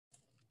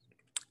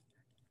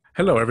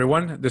Hello,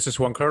 everyone. This is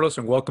Juan Carlos,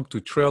 and welcome to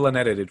Trail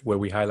Unedited, where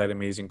we highlight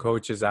amazing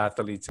coaches,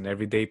 athletes, and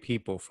everyday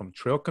people from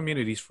trail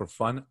communities for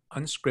fun,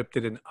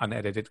 unscripted, and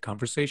unedited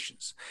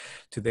conversations.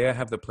 Today, I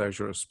have the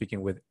pleasure of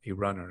speaking with a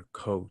runner,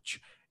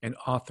 coach, and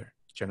author,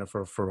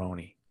 Jennifer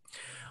Faraone.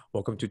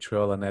 Welcome to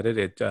Trail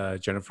Unedited,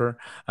 Jennifer.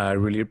 I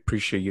really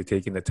appreciate you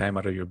taking the time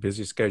out of your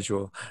busy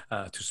schedule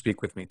to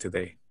speak with me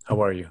today.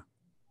 How are you?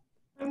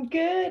 I'm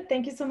good.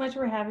 Thank you so much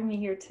for having me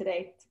here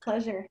today. It's a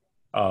pleasure.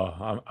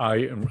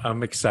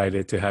 I'm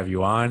excited to have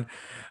you on.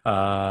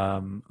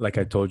 Like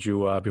I told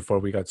you before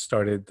we got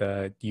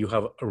started, you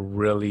have a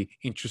really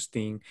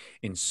interesting,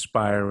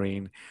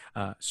 inspiring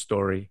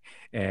story,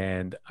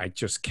 and I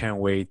just can't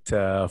wait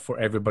for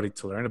everybody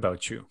to learn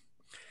about you.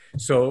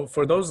 So,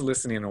 for those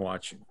listening and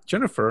watching,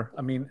 Jennifer,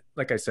 I mean,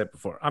 like I said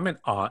before, I'm in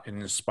awe and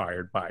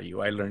inspired by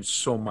you. I learned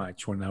so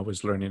much when I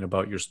was learning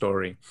about your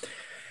story.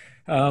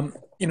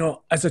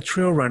 As a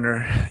trail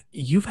runner,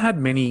 you've had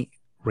many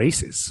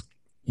races.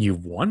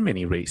 You've won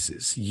many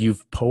races.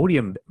 You've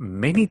podiumed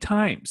many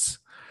times.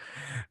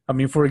 I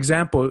mean, for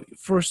example,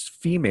 first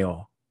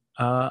female,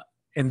 and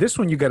this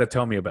one you got to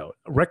tell me about.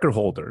 Record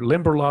holder,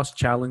 Limberlost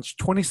Challenge,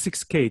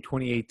 26K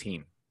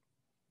 2018.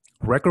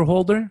 Record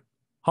holder?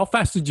 How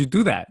fast did you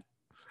do that?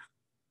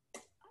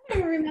 I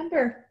don't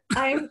remember.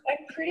 I'm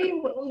pretty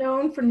well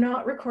known for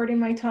not recording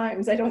my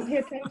times. I don't pay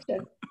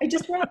attention. I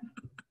just run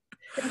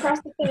and cross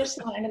the finish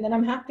line, and then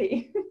I'm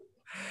happy.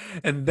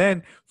 And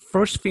then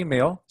first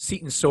female,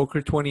 Seton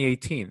Soaker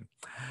 2018.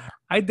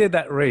 I did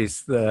that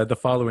race the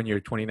following year,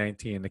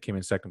 2019, and came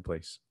in second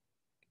place.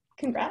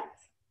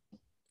 Congrats.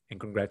 And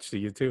congrats to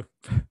you too.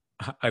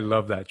 I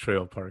love that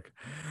trail park.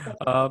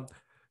 Um,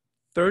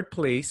 Third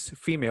place,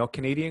 female,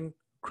 Canadian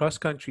Cross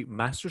Country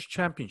Masters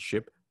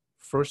Championship,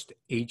 first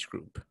age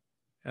group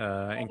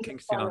That in was a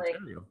Kingston, fun race.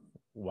 Ontario.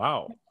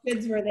 Wow.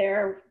 Kids were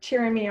there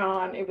cheering me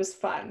on. It was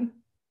fun.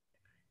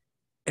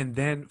 And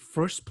then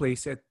first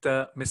place at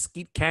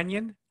Mesquite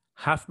Canyon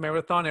Half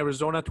Marathon,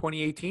 Arizona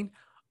 2018.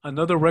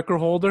 Another record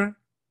holder.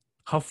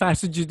 How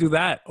fast did you do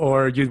that?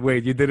 Or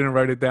you didn't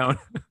write it down?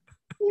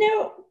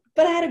 No,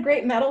 but I had a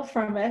great medal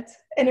from it,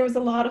 and it was a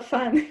lot of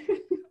fun.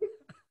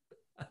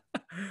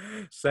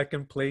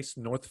 Second place,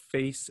 North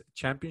Face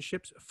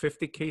Championships,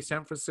 50K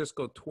San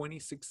Francisco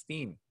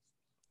 2016.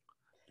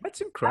 That's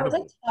That was a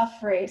incredible.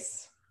 tough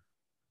race.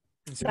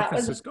 In San That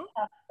was a Francisco?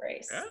 tough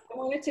race. Yeah. I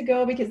wanted to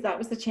go because that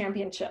was the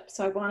championship.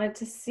 So I wanted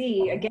to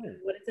see again, Oh.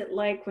 what is it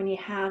like when you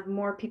have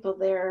more people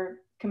there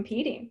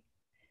competing?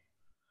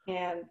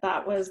 And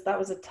that was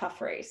a tough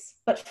race,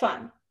 but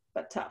fun,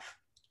 but tough.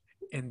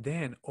 And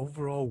then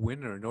overall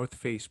winner, North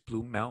Face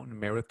Blue Mountain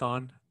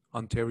Marathon,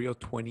 Ontario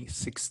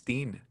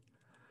 2016.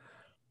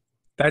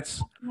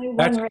 That's My one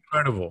that's race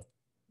incredible.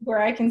 where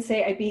I can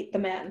say I beat the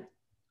men.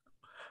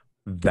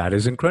 That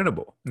is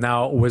incredible.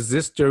 Now, was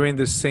this during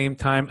the same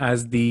time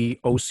as the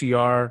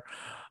OCR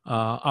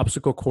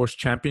Obstacle Course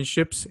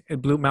Championships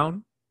at Blue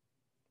Mountain?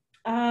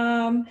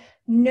 Um,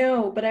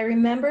 no, but I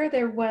remember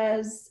there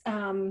was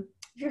have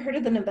you heard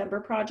of the November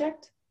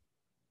Project?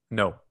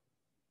 No.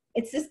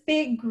 It's this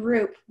big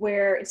group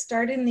where it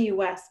started in the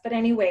US, but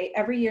anyway,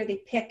 every year they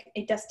pick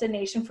a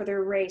destination for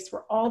their race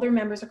where all their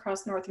members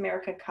across North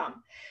America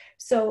come.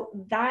 So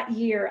that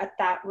year at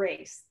that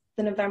race,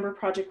 the November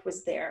Project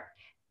was there.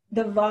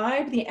 The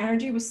vibe, the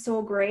energy was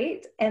so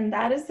great. And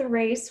that is the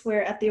race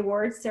where at the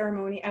awards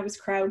ceremony, I was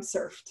crowd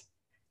surfed.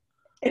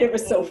 And it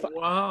was so Oh, fun.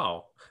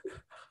 wow.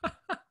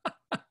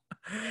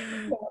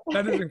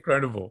 That is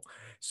incredible.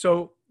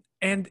 So,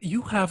 and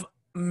you have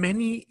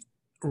many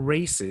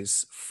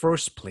races,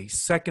 first place,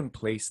 second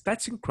place.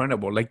 That's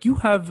incredible. Like you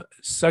have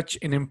such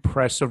an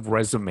impressive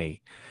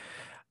resume.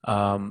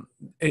 Um,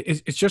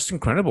 it's just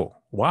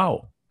incredible.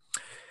 Wow.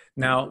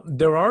 Now,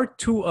 there are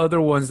two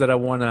other ones that I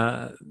want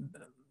to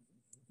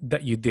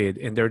that you did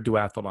in their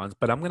duathlons,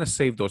 but I'm going to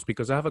save those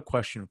because I have a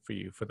question for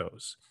you for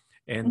those.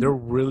 And they're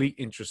Mhm. really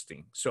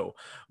interesting. So,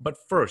 but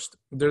first,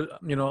 there,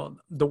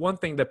 the one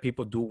thing that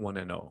people do want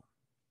to know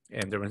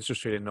and they're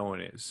interested in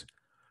knowing is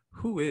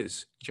who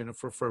is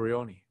Jennifer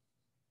Faraone?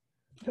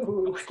 Tell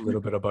Ooh, us a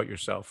little bit about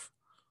yourself.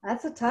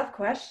 that's a tough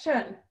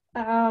question.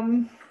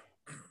 Um,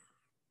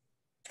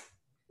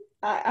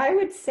 I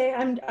would say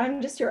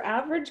I'm just your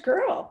average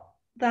girl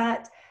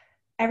that Okay,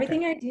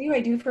 everything I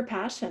do for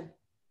passion.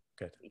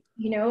 good.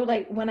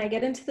 Like when I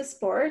get into the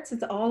sports,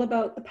 it's all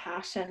about the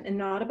passion and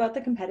not about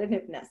the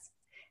competitiveness.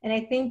 And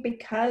I think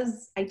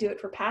because I do it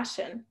for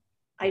passion,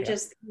 I Yeah.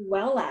 just do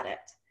well at it.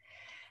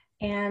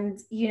 And,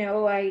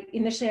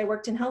 I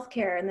worked in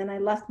healthcare and then I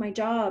left my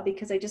job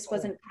because I just Oh,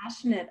 wasn't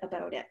passionate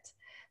about it.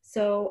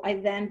 So I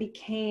then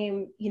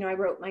became, I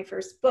wrote my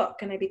first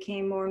book and I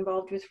became more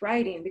involved with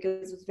writing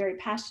because I was very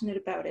passionate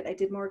about it. I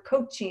did more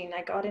coaching.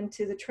 I got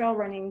into the trail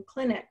running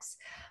clinics,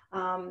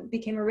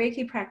 became a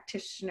Reiki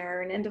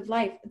practitioner and end of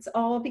life. It's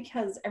all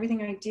because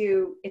everything I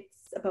do,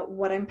 it's about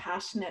what I'm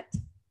passionate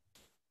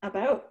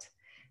about.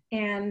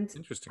 And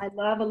interesting. I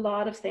love a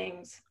lot of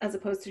things as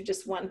opposed to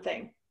just one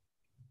thing.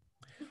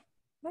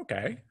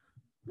 Okay.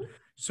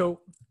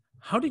 So,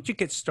 How did you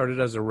get started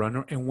as a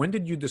runner, and when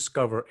did you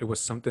discover it was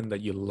something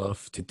that you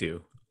love to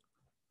do?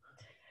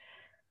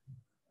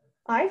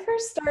 I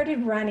first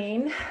started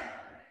running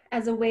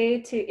as a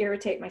way to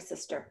irritate my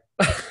sister.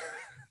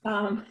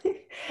 Um,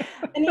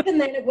 and even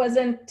then, it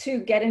wasn't to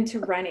get into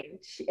running.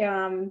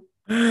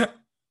 I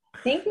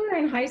think we were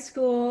in high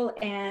school,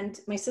 and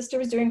my sister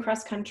was doing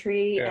cross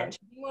country, Yeah. and she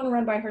didn't want to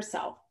run by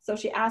herself. So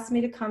she asked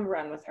me to come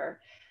run with her.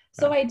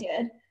 So Yeah. I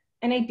did,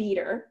 and I beat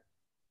her,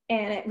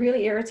 and it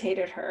really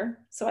irritated her.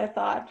 So I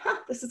thought,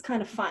 this is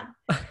kind of fun.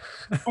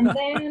 And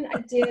then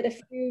I did a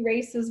few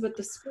races with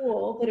the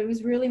school, but it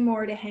was really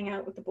more to hang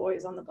out with the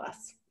boys on the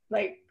bus.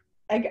 Like,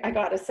 I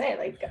gotta say,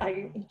 like,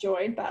 I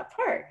enjoyed that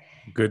part.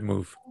 Good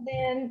move. And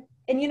then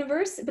in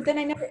university, but then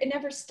it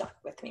never stuck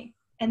with me.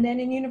 And then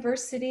in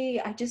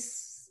university, I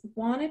just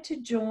wanted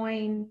to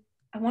join,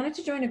 I wanted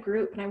to join a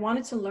group, and I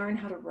wanted to learn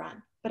how to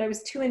run, but I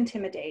was too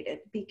intimidated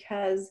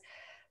because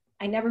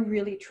I never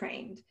really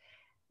trained.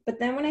 But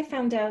then when I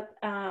found out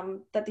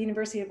that the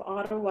University of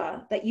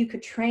Ottawa, that you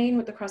could train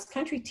with the cross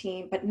country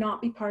team, but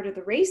not be part of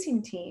the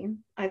racing team,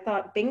 I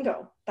thought,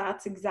 bingo,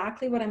 that's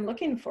exactly what I'm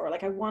looking for.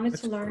 Like, I wanted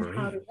That's to learn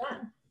how great. to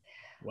run.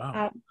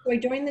 Wow. So I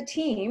joined the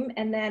team,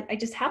 and then I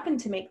just happened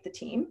to make the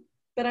team,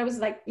 but I was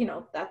like,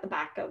 at the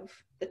back of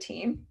the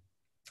team.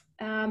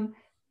 And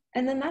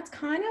then that's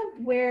kind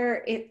of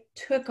where it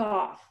took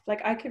off.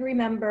 Like, I can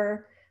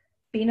remember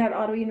being at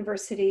Ottawa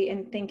University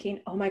and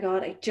thinking, oh my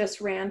God, I just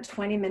ran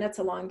 20 minutes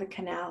along the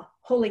canal.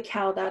 Holy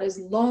cow, that is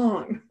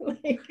long.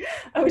 Like,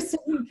 I was so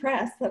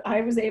impressed that I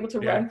was able to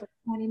Yeah. run for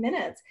 20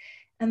 minutes.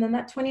 And then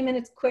that 20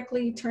 minutes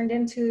quickly turned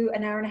into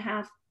an hour and a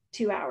half,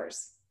 2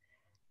 hours.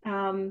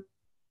 And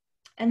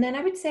then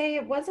I would say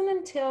it wasn't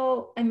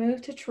until I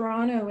moved to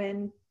Toronto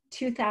in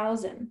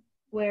 2000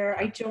 where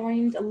I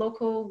joined a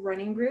local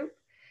running group.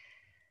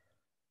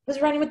 I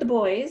was running with the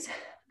boys.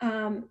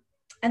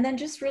 And then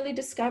just really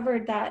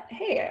discovered that,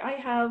 hey, I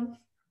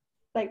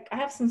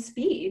have some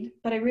speed,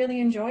 but I really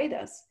enjoy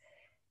this.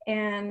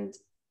 And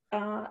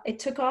it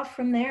took off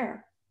from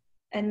there.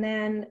 And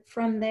then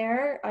from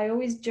there, I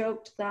always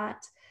joked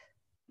that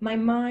my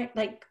mind,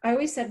 like I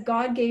always said,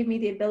 God gave me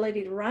the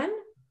ability to run,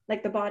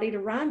 like the body to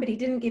run, but he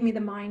didn't give me the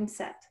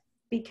mindset,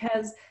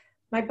 because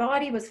my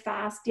body was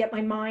fast, yet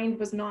my mind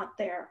was not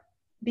there,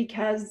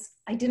 because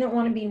I didn't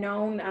want to be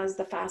known as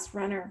the fast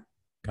runner.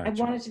 I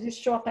Gotcha. wanted to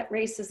just show up at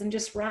races and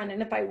just run.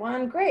 And if I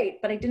won,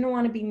 great, but I didn't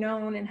want to be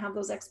known and have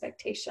those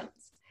expectations.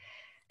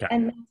 Got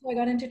And that's how I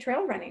got into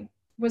trail running,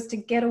 was to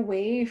get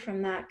away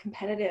from that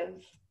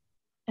competitive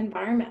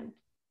environment.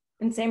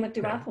 And same with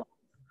yeah. duathlon.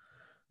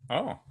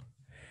 Oh,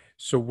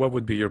 so what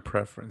would be your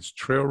preference,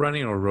 trail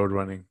running or road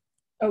running?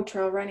 Oh,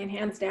 trail running,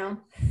 hands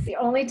down. The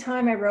only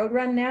time I road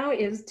run now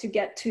is to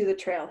get to the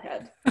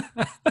trailhead.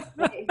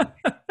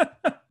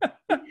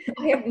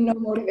 I have no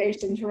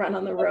motivation to run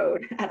on the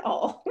road at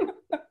all.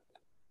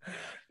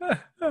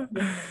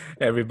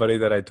 Everybody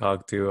that I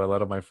talk to, a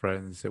lot of my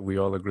friends, we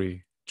all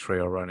agree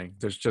trail running.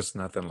 There's just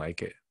nothing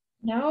like it.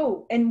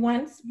 No. And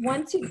once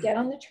you get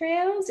on the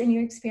trails and you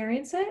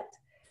experience it,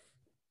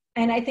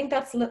 and I think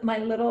that's my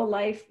little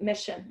life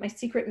mission, my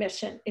secret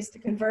mission, is to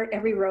convert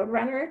every road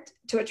runner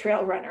to a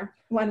trail runner,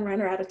 one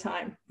runner at a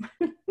time.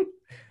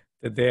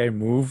 The day I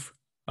move,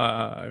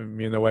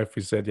 me and the wife,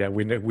 we said, yeah,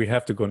 we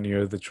have to go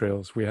near the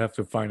trails. We have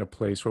to find a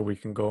place where we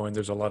can go, and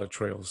there's a lot of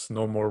trails,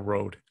 no more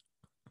road.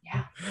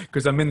 Yeah.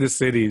 Because I'm in the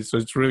city, so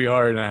it's really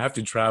hard, and I have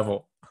to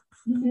travel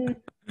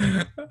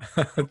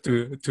Mm-hmm.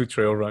 to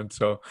trail run.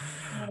 So,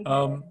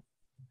 um,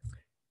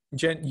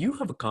 Jen, you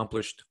have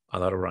accomplished a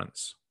lot of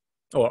runs,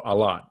 or a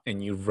lot,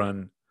 and you've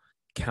run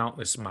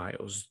countless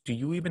miles. Do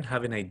you even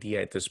have an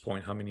idea at this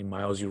point how many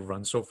miles you've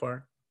run so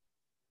far?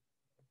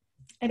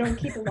 I don't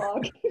keep a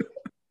log.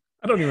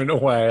 I don't even know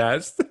why I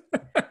asked.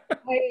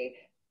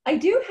 I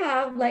do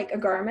have like a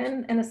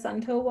Garmin and a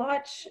Suntoe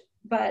watch,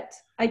 but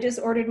I just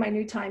ordered my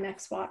new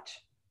Timex watch.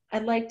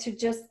 I'd like to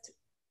just,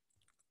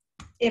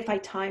 if I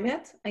time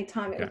it Yeah.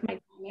 with my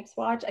Timex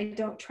watch. I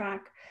don't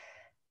track,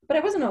 but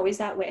I wasn't always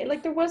that way.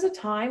 Like, there was a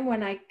time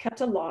when I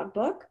kept a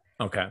logbook,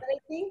 Okay. but I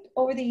think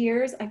over the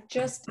years,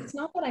 it's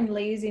not that I'm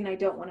lazy and I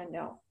don't want to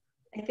know.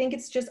 I think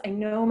it's just, I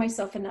know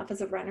myself enough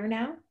as a runner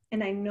now,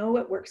 and I know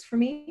what works for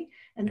me.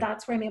 And Yeah.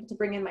 that's where I'm able to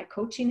bring in my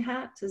coaching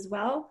hat as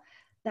well,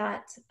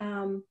 that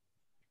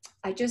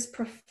I just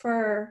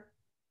prefer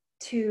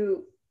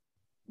to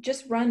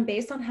just run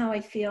based on how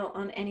I feel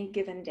on any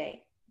given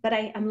day. But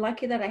I'm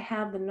lucky that I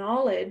have the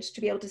knowledge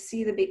to be able to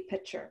see the big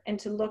picture and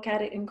to look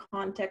at it in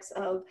context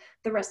of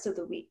the rest of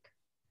the week,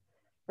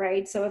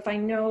 right? So if I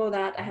know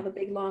that I have a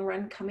big long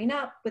run coming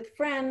up with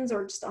friends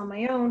or just on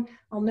my own,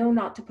 I'll know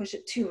not to push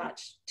it too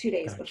much 2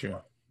 days Got you.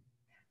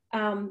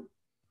 before.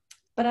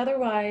 But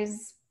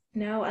otherwise,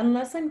 no,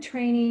 unless I'm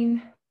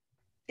training,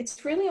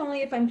 it's really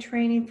only if I'm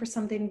training for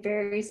something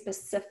very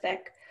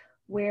specific,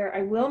 where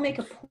I will make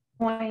a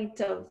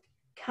point of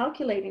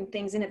calculating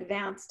things in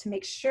advance to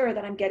make sure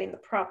that I'm getting the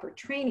proper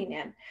training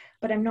in.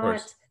 But I'm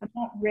not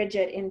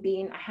rigid in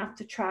being, I have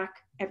to track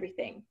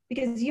everything,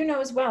 because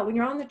as well, when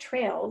you're on the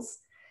trails,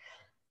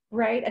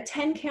 right? A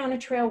 10K on a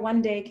trail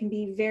one day can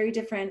be very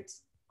different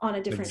on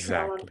a different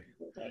trail on a Exactly.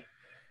 different day.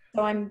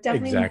 So I'm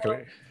definitely more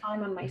Exactly.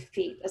 time on my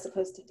feet as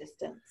opposed to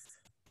distance.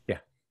 Yeah,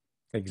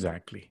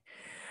 exactly.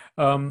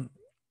 Um,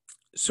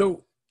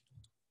 so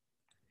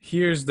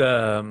here's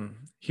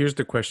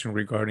the question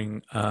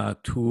regarding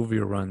two of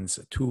your runs,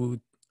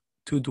 two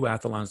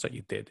duathlons that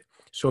you did.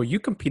 So you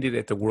competed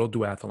at the World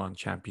Duathlon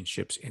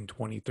Championships in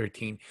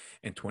 2013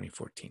 and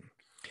 2014.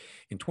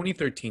 In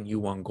 2013, you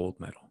won gold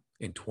medal.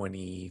 In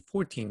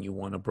 2014, you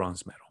won a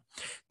bronze medal.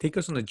 Take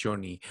us on the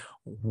journey.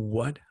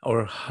 What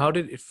or how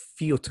did it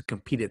feel to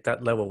compete at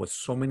that level with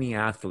so many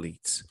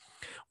athletes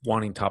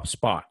wanting top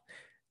spot?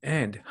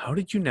 And how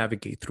did you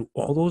navigate through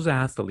all those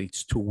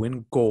athletes to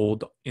win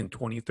gold in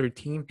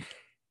 2013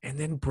 and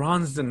then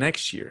bronze the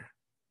next year?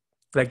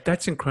 Like,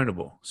 that's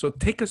incredible. So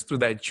take us through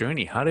that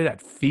journey. How did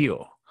that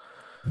feel?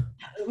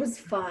 It was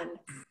fun.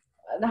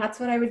 That's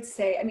what I would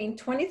say. I mean,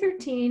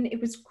 2013,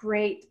 it was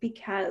great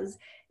because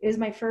it was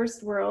my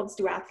first World's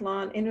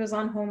Duathlon and it was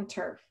on home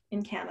turf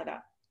in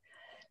Canada.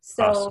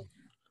 So, Awesome.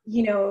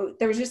 you know,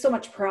 there was just so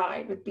much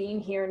pride with being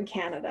here in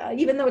Canada,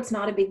 even though it's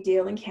not a big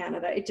deal in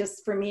Canada. It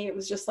just, for me, it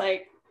was just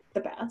like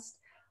the best.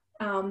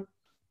 Um,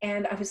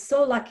 and I was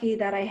so lucky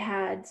that I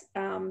have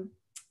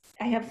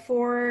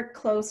 4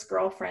 close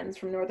girlfriends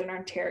from Northern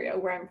Ontario,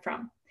 where I'm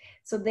from.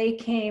 So they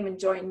came and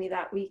joined me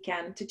that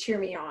weekend to cheer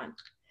me on.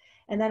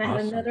 And then I had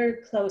Awesome. another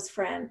close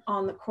friend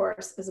on the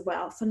course as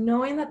well. So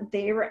knowing that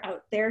they were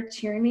out there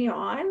cheering me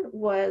on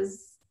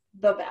was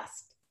the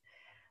best.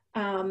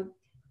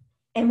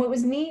 And what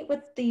was neat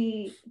with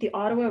the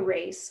Ottawa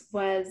race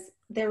was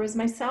there was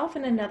myself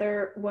and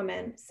another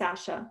woman,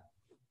 Sasha,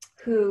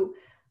 who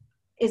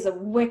is a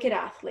wicked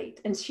athlete.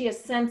 And she has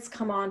since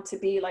come on to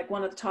be like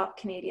one of the top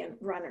Canadian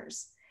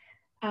runners.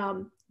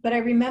 But I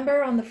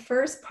remember on the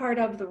first part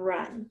of the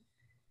run,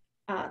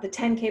 the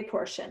 10K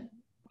portion,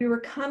 we were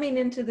coming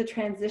into the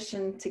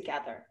transition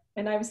together.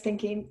 And I was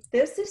thinking,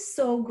 this is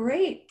so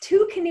great.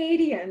 2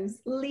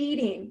 Canadians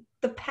leading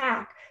the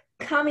pack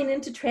coming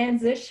into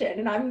transition.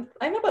 And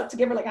I'm about to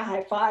give her like a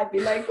high five, be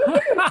like,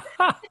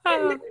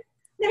 and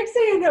next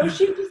thing I know,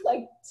 she just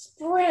like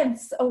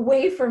sprints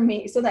away from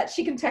me so that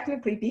she can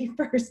technically be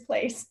first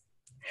place.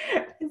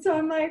 And so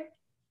I'm like,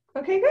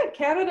 okay, good.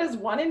 Canada's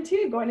 1 and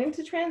 2 going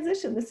into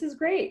transition. This is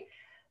great.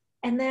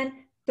 And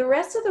then the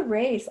rest of the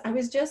race, I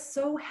was just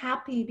so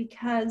happy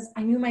because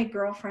I knew my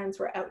girlfriends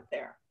were out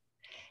there.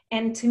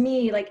 And to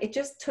me, like, it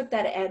just took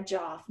that edge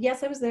off.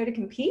 Yes, I was there to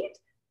compete,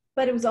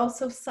 but it was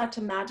also such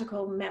a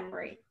magical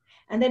memory.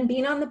 And then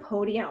being on the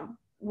podium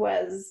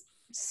was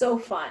so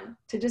fun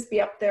to just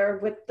be up there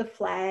with the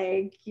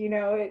flag. You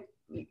know,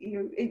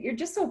 you're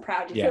just so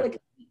proud. You feel Yeah.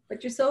 like,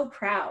 but you're so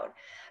proud,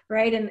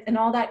 right? And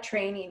all that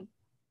training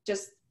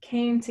just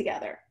came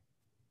together.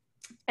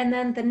 And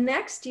then the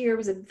next year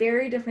was a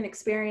very different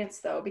experience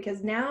though,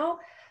 because now,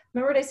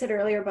 remember what I said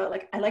earlier about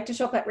like, I like to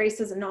show up at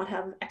races and not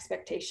have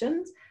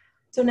expectations.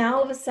 So now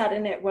all of a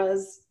sudden it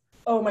was,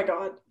 oh my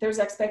God, there's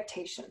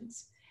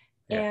expectations.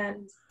 Yeah.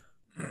 And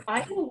I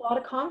had a lot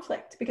of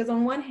conflict because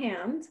on one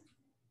hand,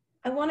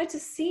 I wanted to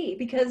see,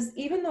 because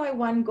even though I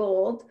won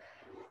gold,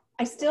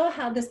 I still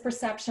had this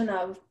perception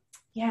of,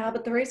 yeah,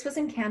 but the race was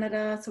in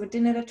Canada, so it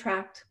didn't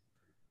attract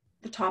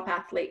the top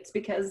athletes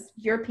because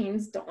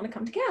Europeans don't want to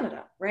come to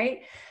Canada,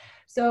 right?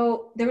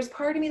 So there was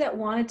part of me that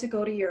wanted to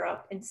go to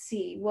Europe and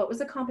see what was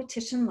the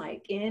competition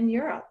like in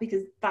Europe,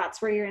 because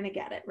that's where you're going to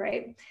get it,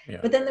 right? Yeah.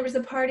 But then there was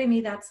a part of me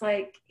that's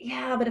like,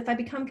 yeah, but if I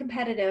become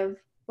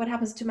competitive, what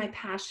happens to my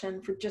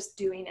passion for just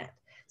doing it?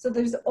 So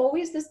there's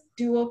always this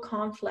dual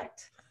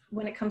conflict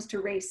when it comes to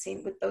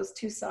racing with those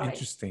two sides.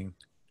 Interesting.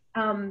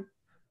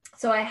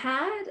 So I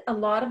had a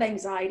lot of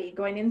anxiety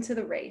going into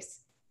the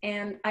race.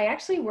 And I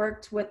actually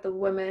worked with the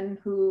woman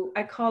who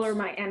I call her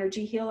my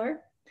energy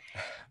healer.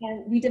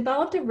 And we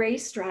developed a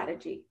race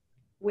strategy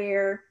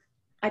where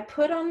I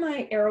put on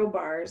my aero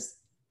bars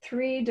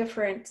 3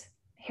 different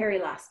hair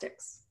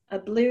elastics, a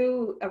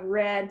blue, a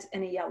red,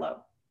 and a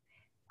yellow.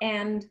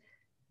 And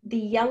the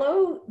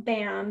yellow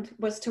band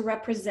was to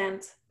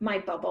represent my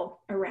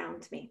bubble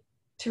around me,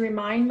 to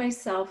remind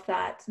myself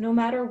that no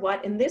matter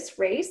what, in this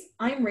race,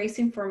 I'm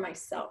racing for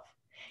myself.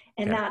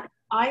 And that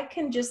I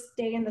can just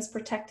stay in this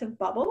protective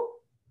bubble,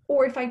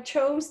 or if I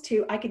chose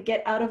to, I could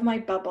get out of my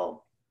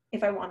bubble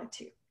if I wanted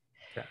to.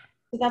 Yeah.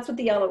 So that's what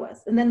the yellow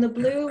was. And then the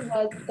blue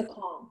was the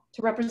calm,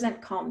 to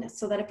represent calmness,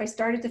 so that if I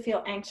started to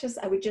feel anxious,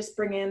 I would just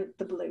bring in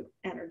the blue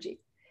energy.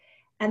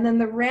 And then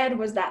the red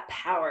was that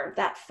power,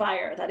 that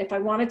fire, that if I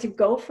wanted to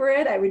go for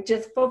it, I would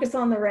just focus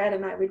on the red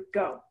and I would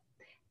go.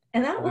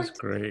 And that That's worked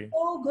great.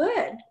 so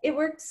good. It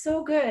worked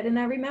so good. And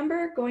I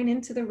remember going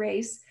into the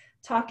race,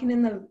 talking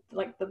in the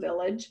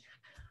village,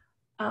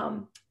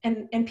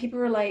 and people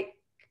were like,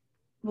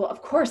 well,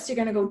 of course you're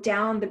going to go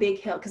down the big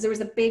hill, because there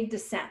was a big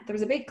descent. There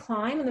was a big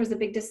climb and there was a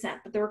big descent,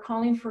 but they were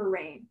calling for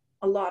rain,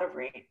 a lot of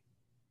rain.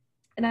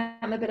 And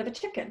I'm a bit of a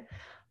chicken.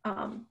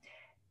 And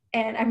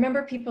I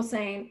remember people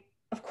saying,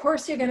 of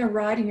course you're going to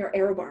ride in your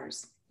aero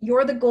bars.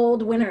 You're the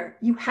gold winner.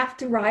 You have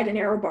to ride in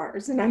aero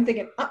bars. And I'm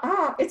thinking,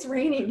 it's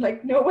raining.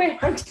 Like, no way.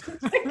 I'm just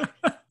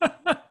like,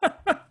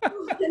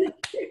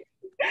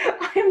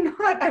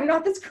 I'm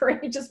not this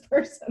courageous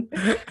person.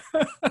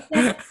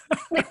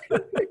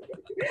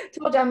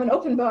 Told you I'm an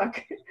open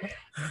book.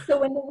 So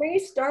when the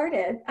race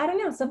started, I don't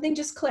know, something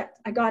just clicked.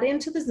 I got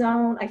into the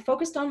zone. I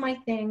focused on my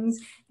things.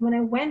 When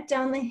I went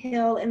down the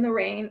hill in the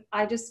rain,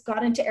 I just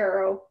got into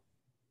aero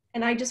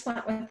and I just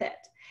went with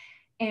it.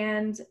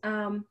 And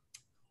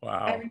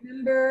I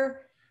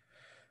remember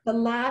the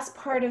last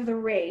part of the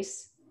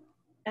race,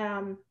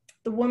 the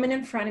woman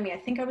in front of me, I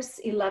think I was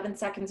 11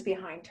 seconds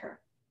behind her,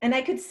 and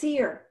I could see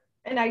her,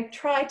 and I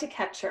tried to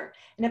catch her.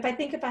 And if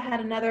I had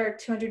another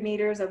 200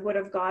 meters, I would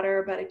have got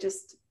her, but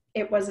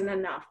it wasn't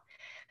enough.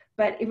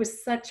 But it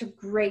was such a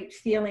great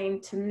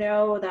feeling to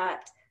know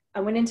that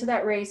I went into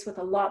that race with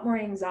a lot more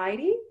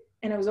anxiety,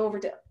 and I was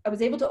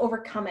able to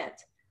overcome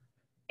it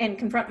and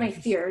confront my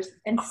fears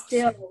and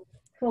still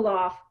pull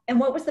off. And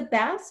what was the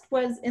best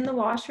was in the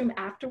washroom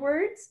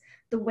afterwards,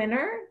 the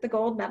winner, the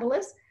gold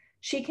medalist,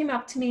 she came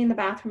up to me in the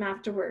bathroom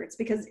afterwards,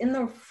 because in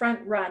the front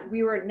run,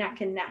 we were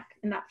neck and neck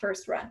in that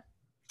first run.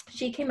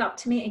 She came up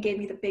to me and gave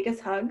me the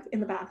biggest hug in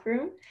the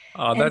bathroom.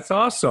 Oh, that's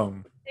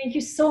awesome. Thank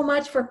you so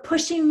much for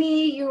pushing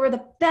me. You were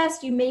the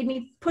best. You made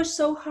me push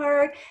so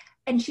hard.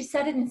 And she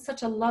said it in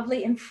such a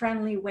lovely and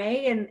friendly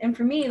way. And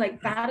for me,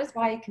 like, that is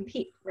why I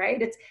compete,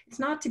 right? It's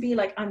not to be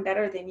like, I'm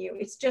better than you.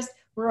 It's just,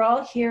 we're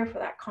all here for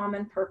that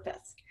common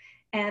purpose.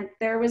 And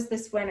there was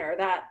this winner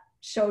that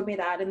showed me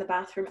that in the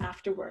bathroom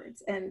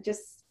afterwards, and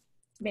just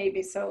made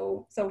me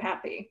so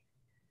happy.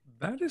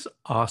 That is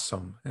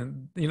awesome.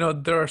 And,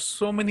 there are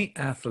so many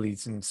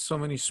athletes in so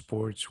many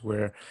sports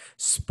where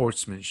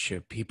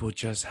sportsmanship, people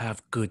just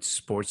have good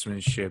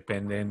sportsmanship.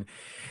 And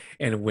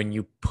when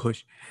you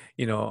push,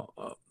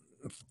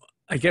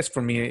 I guess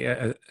for me,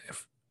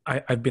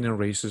 I've been in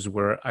races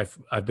where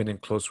I've been in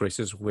close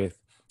races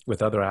with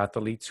other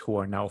athletes who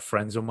are now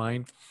friends of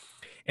mine.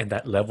 And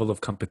that level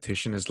of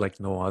competition is like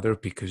no other,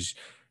 because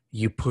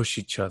you push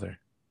each other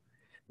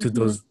to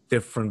those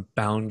different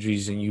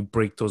boundaries, and you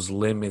break those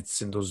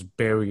limits and those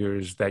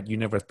barriers that you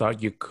never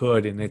thought you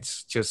could. And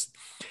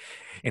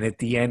and at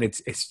the end,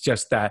 it's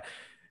just that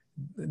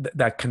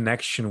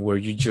connection where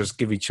you just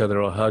give each other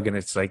a hug, and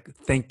it's like,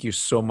 thank you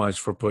so much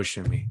for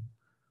pushing me.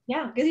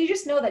 Yeah, because you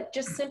just know that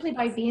just simply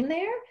by being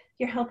there,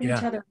 you're helping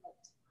each other out.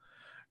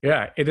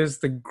 Yeah, it is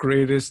the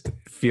greatest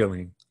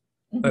feeling.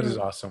 That is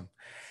awesome.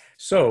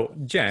 So,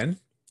 Jen,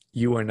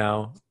 you are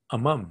now a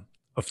mom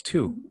of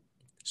two.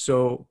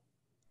 So,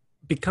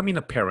 becoming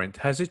a parent,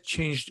 has it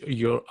changed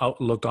your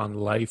outlook on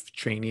life,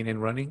 training,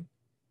 and running?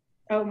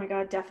 Oh my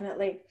God,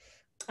 definitely.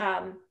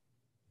 And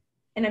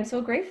I'm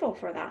so grateful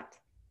for that,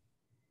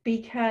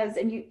 because,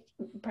 and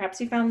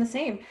perhaps you found the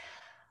same.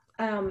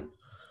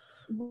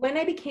 When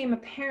I became a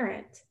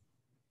parent,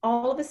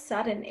 all of a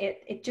sudden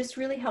it just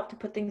really helped to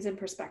put things in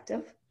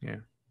perspective. Yeah.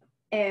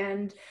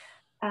 And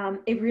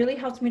it really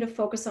helped me to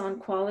focus on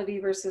quality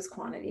versus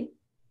quantity,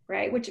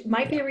 right? Which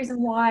might be a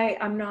reason why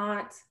I'm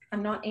not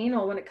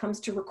anal when it comes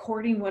to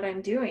recording what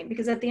I'm doing,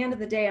 because at the end of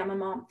the day, I'm a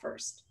mom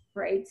first,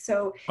 right?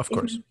 So Of if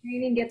course. my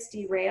training gets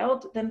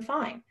derailed, then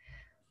fine.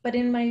 But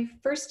in my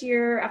first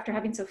year after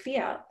having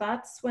Sophia,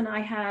 that's when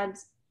I had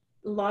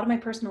a lot of my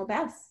personal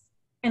bests.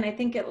 And I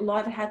think a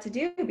lot of it had to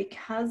do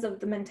because of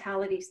the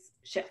mentality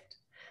shift,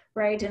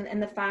 right?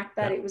 And the fact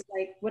that it was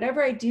like,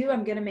 whatever I do,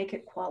 I'm going to make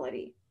it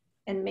quality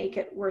and make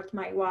it worth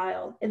my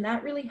while. And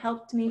that really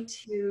helped me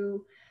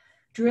to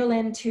drill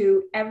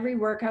into every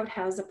workout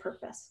has a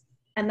purpose.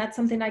 And that's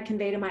something I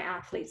convey to my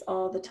athletes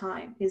all the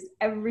time, is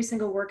every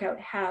single workout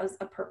has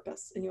a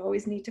purpose, and you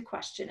always need to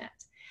question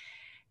it.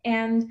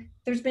 And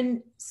there's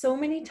been so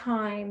many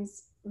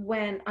times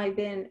when I've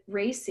been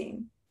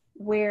racing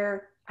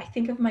where I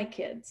think of my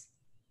kids,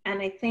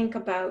 and I think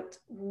about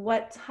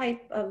what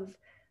type of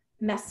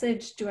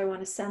message do I want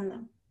to send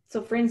them.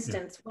 So for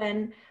instance,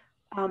 when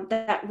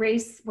that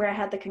race where I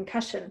had the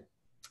concussion,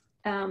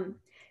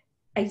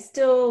 I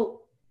still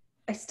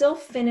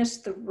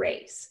finished the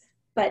race,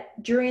 but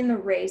during the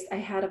race, I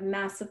had a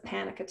massive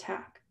panic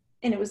attack,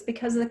 and it was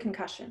because of the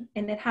concussion.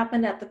 And it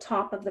happened at the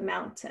top of the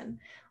mountain,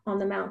 on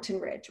the mountain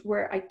ridge,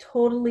 where I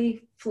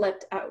totally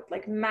flipped out,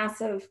 like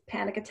massive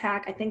panic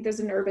attack. I think there's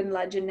an urban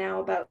legend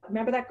now about,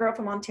 remember that girl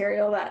from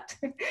Ontario that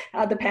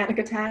had the panic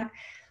attack?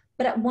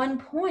 But at one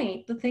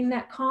point, the thing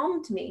that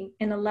calmed me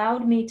and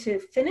allowed me to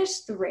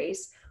finish the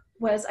race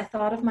was I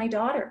thought of my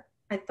daughter.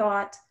 I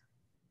thought,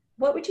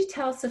 what would you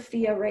tell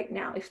Sophia right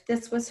now if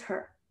this was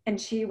her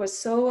and she was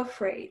so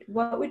afraid?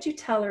 What would you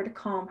tell her to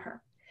calm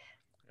her?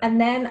 And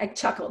then I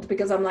chuckled,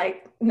 because I'm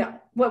like, no,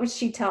 what would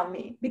she tell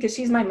me? Because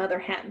she's my mother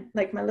hen,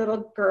 like my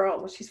little girl.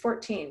 Well, she's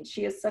 14.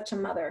 She is such a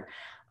mother.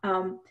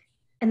 And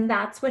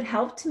that's what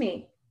helped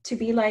me to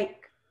be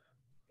like,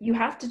 you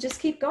have to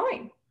just keep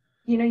going.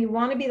 You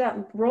want to be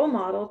that role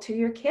model to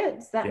your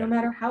kids, that no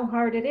matter how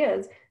hard it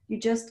is, you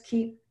just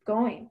keep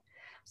going.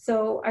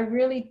 So I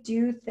really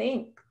do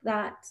think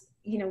that,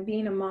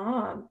 being a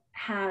mom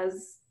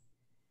has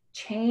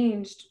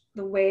changed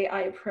the way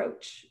I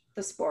approach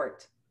the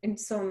sport in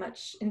so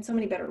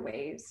many better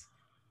ways.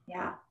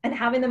 Yeah. And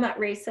having them at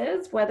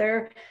races,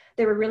 whether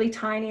they were really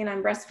tiny and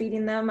I'm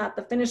breastfeeding them at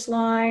the finish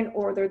line,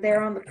 or they're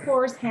there on the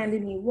course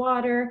handing me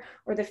water,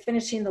 or they're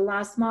finishing the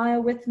last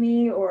mile with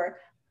me, or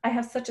I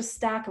have such a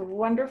stack of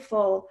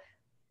wonderful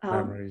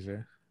um, Memories, yeah.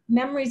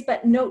 memories,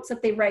 but notes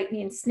that they write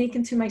me and sneak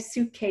into my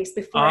suitcase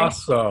before I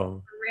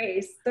Awesome.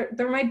 race.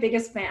 They're my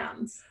biggest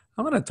fans.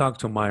 I'm gonna talk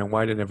to mine.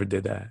 Why they never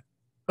did that?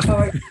 Oh,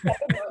 oh,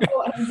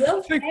 and I will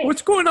It's like, say,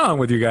 what's going on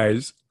with you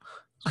guys?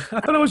 I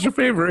thought it was your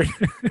favorite.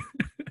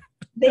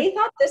 they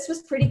thought this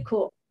was pretty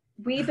cool.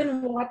 We've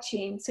been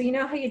watching. So you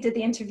know how you did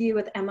the interview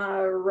with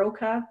Emma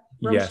Rocha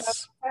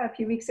Yes. a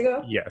few weeks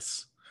ago?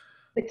 Yes.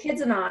 The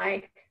kids and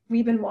I,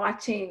 we've been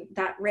watching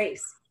that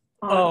race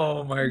on.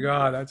 Oh my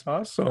God, that's I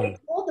awesome.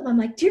 told them, I'm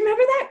like, do you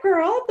remember that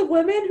girl, the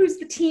woman who's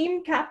the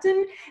team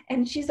captain,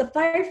 and she's a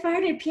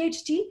firefighter and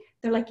PhD?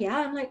 They're like, yeah.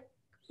 I'm like,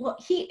 well,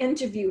 he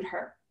interviewed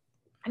her,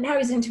 and now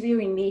he's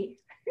interviewing me.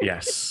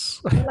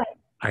 Yes. I'm like,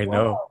 I whoa,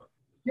 know.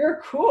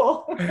 you're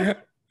cool.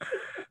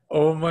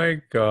 Oh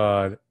my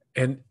God.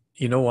 And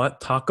you know what?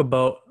 Talk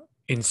about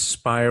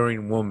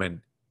inspiring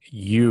women.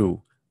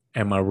 You,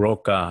 Emma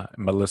Roca,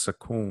 Melissa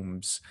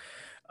Coombs.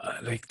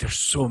 Like there's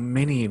so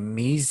many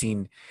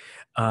amazing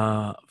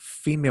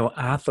female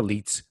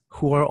athletes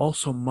who are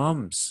also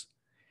moms.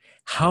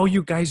 How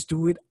you guys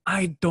do it,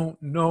 I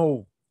don't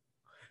know.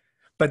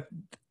 But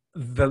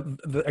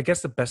I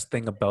guess the best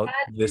thing about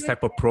this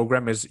type of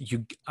program is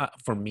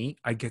for me,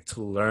 I get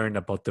to learn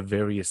about the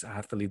various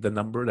athletes, the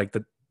number, like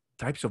the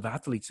types of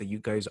athletes that you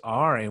guys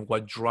are and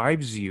what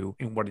drives you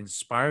and what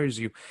inspires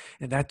you.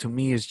 And that to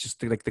me is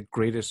just like the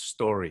greatest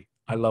story.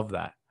 I love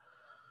that.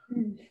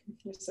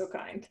 You're so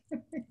kind.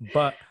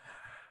 But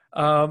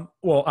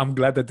well, I'm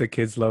glad that the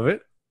kids love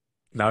it.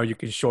 Now you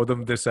can show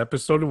them this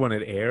episode when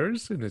it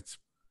airs, and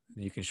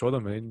you can show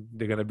them, and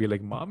they're gonna be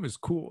like, "Mom is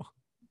cool."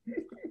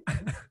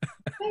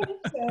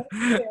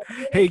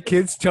 Hey,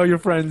 kids, tell your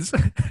friends.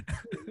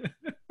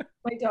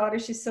 My daughter,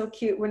 she's so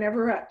cute.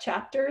 Whenever we're at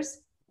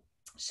chapters,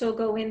 she'll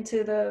go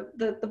into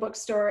the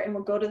bookstore and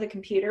we'll go to the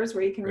computers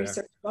where you can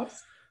research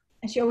books.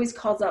 And she always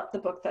calls up the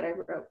book that I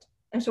wrote.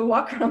 And she'll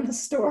walk around the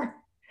store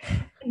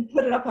and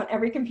put it up on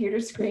every computer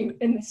screen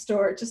in the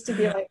store just to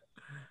be like,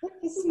 look,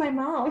 this is my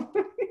mom.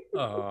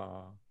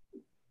 Oh,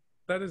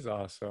 that is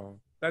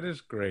awesome. That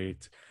is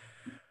great.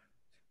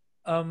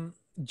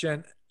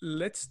 Jen,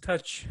 let's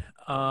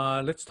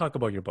talk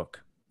about your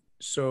book.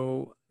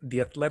 So,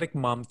 The Athletic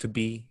Mom to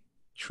Be,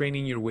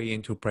 Training Your Way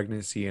into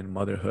Pregnancy and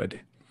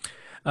Motherhood.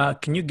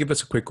 Can you give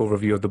us a quick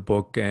overview of the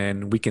book,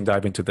 and we can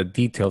dive into the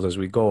details as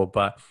we go,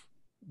 but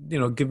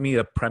give me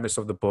the premise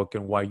of the book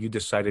and why you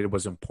decided it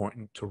was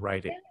important to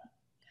write it.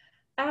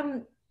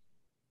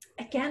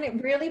 Again,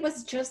 it really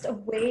was just a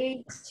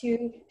way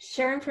to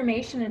share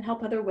information and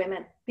help other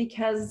women,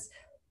 because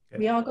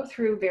we all go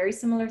through very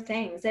similar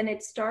things. And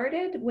it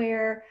started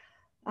where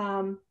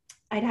I'd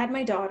had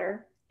my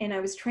daughter and I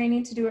was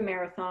training to do a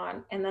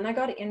marathon, and then I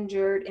got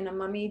injured in a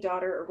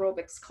mummy-daughter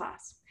aerobics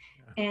class.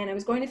 And I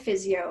was going to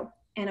physio,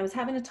 and I was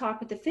having a talk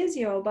with the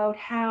physio about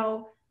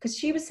how, because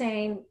she was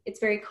saying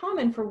it's very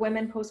common for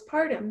women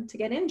postpartum to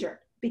get injured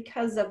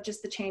because of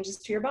just the changes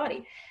to your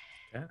body.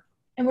 Yeah.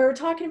 And we were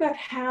talking about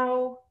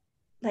how,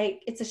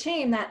 like, it's a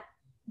shame that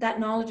that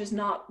knowledge is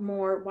not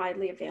more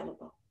widely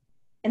available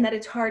and that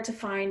it's hard to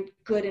find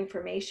good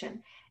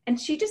information. And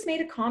she just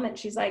made a comment.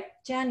 She's like,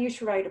 Jan, you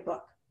should write a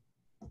book.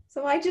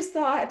 So I just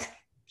thought,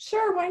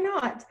 sure, why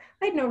not?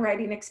 I had no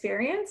writing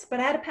experience,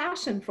 but I had a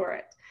passion for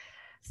it.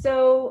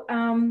 So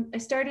I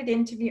started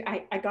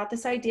I got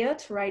this idea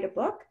to write a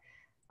book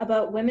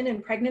about women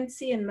in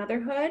pregnancy and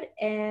motherhood.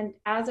 And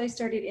as I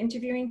started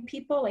interviewing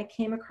people, I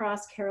came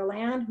across Carol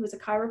Ann, who was a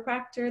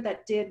chiropractor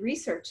that did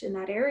research in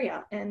that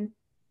area. And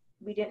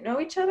we didn't know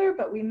each other,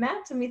 but we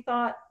met and we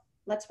thought,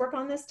 let's work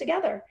on this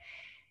together.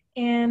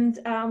 And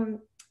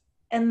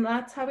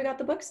that's how we got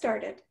the book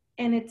started.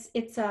 And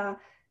it's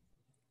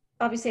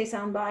obviously I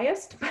sound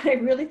biased, but I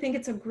really think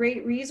it's a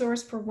great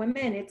resource for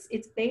women.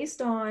 It's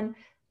based on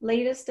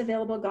latest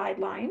available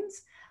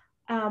guidelines.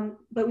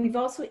 But we've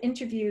also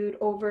interviewed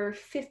over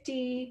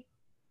 50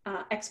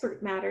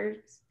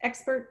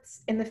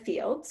 experts in the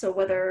field. So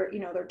whether,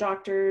 they're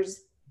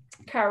doctors,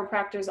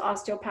 chiropractors,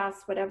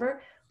 osteopaths,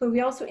 whatever, but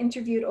we also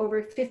interviewed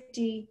over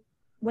 50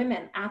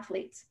 women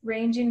athletes,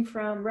 ranging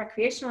from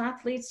recreational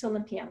athletes to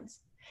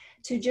Olympians,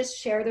 to just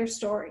share their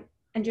story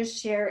and just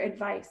share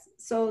advice.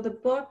 So the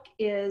book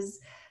is,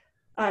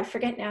 I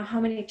forget now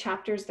how many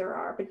chapters there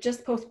are, but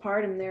just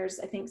postpartum, there's,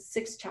 I think,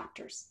 6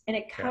 chapters. And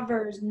it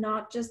covers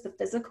not just the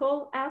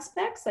physical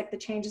aspects, like the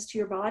changes to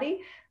your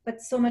body,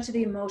 but so much of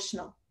the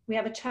emotional. We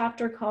have a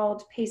chapter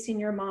called Pacing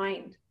Your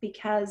Mind,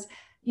 because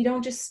you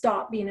don't just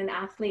stop being an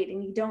athlete,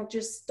 and you don't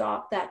just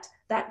stop that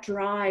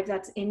drive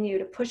that's in you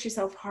to push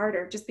yourself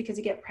harder just because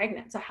you get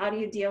pregnant. So how do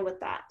you deal with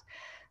that?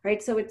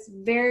 Right? So it's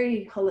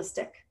very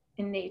holistic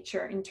in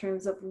nature in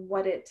terms of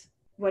what it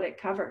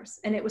covers.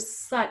 And it was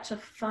such a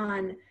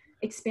fun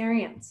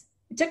experience.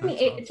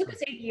 It took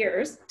us 8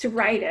 years to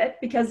write it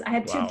because I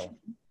had 2 kids,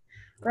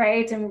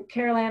 right? And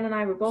Carol Ann and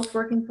I were both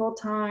working full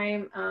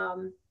time.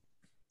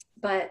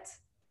 But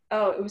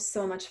Oh, it was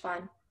so much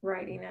fun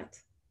writing it.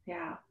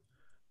 Yeah.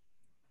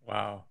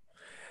 Wow.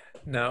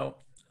 Now,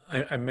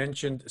 I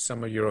mentioned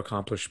some of your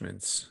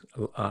accomplishments,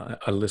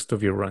 a list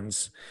of your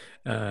runs,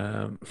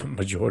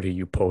 majority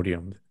you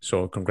podiumed.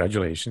 So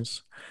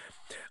congratulations.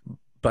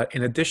 But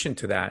in addition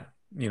to that,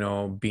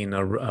 being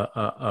a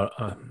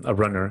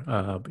runner,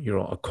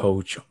 a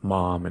coach,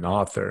 mom, and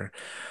author,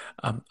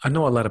 I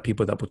know a lot of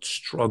people that would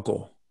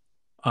struggle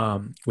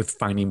with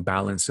finding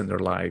balance in their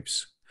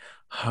lives.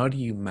 How do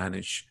you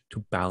manage to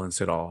balance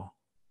it all?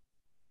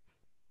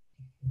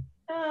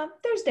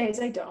 There's days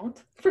I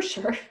don't, for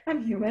sure.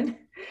 I'm human.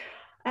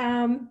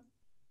 Um,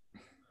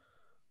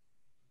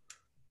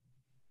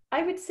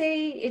 I would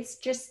say it's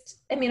just,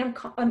 I mean,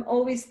 I'm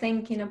always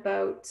thinking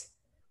about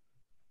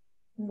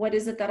what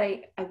is it that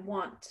I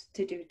want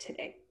to do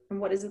today and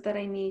what is it that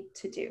I need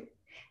to do.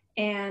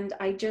 And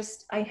I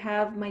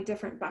have my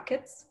different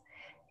buckets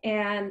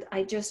and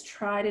I just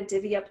try to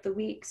divvy up the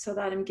week so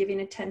that I'm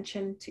giving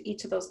attention to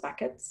each of those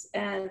buckets.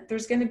 And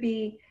there's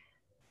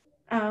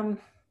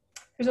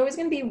always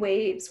going to be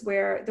waves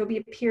where there'll be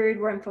a period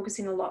where I'm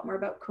focusing a lot more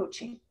about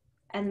coaching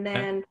and Okay.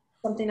 then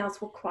something else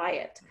will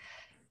quiet.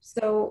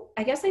 So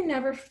I guess I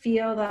never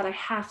feel that I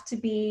have to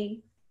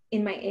be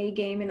in my A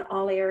game in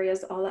all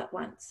areas all at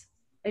once.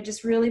 I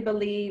just really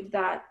believe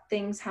that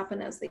things happen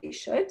as they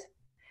should.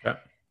 Yeah.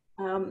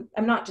 I'm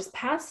not just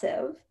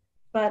passive,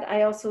 but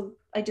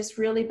I just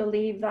really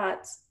believe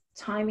that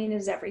timing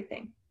is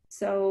everything.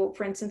 So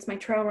for instance, my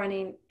trail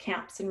running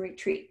camps and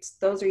retreats,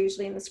 those are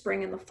usually in the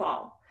spring and the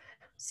fall.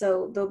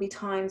 So there'll be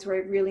times where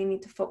I really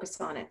need to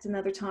focus on it and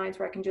other times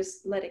where I can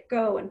just let it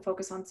go and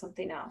focus on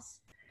something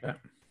else. Yeah.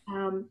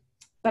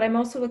 But I'm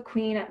also a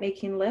queen at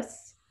making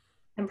lists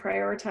and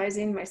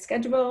prioritizing my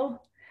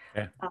schedule.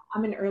 Yeah.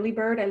 I'm an early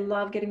bird. I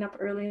love getting up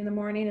early in the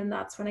morning, and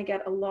that's when I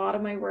get a lot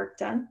of my work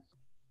done.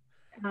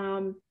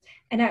 And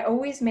I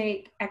always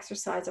make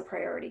exercise a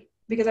priority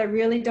because I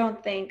really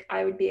don't think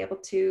I would be able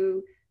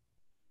to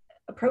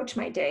approach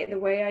my day the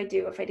way I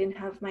do if I didn't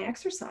have my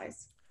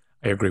exercise.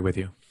 I agree with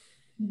you.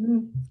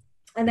 Mm-hmm.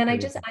 And then I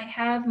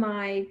have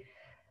my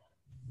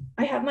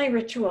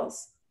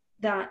rituals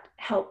that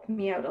help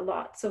me out a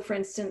lot. So for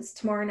instance,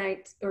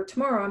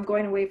 tomorrow I'm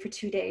going away for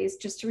 2 days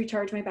just to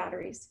recharge my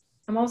batteries.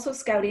 I'm also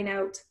scouting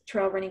out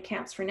trail running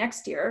camps for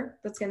next year.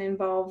 That's going to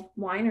involve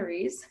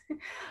wineries,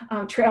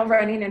 trail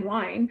running and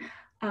wine.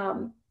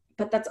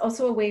 But that's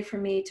also a way for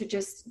me to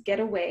just get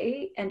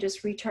away and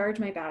just recharge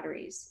my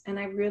batteries. And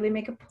I really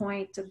make a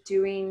point of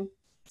doing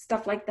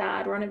stuff like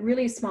that, or on a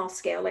really small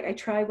scale. Like I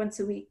try once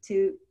a week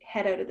to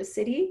head out of the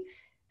city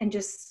and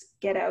just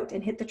get out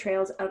and hit the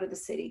trails out of the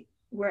city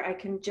where I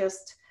can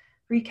just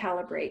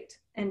recalibrate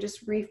and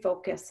just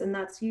refocus. And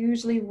that's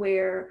usually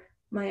where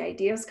my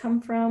ideas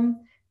come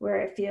from,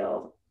 where I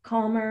feel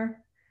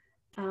calmer.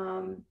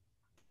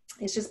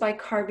 It's just by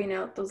carving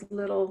out those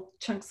little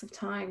chunks of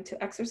time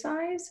to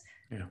exercise.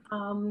 Yeah.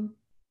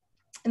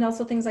 And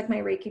also things like my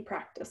Reiki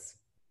practice.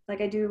 Like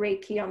I do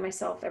Reiki on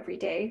myself every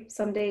day.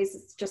 Some days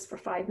it's just for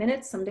 5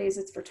 minutes. Some days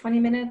it's for 20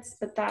 minutes,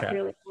 but that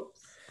really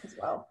helps as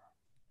well.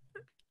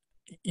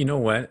 You know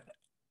what?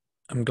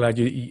 I'm glad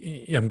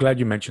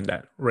you mentioned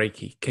that,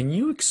 Reiki. Can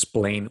you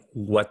explain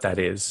what that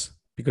is?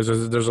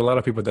 Because there's a lot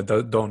of people that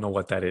don't know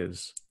what that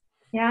is.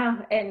 Yeah,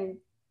 and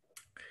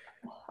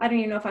I don't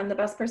even know if I'm the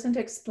best person to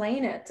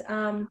explain it.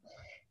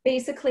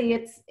 Basically,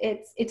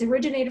 it's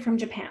originated from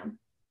Japan,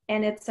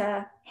 and it's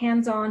a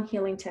hands-on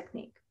healing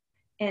technique,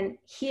 and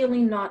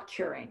healing, not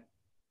curing.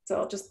 So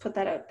I'll just put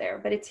that out there.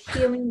 But it's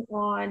healing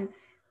on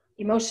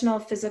emotional,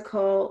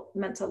 physical,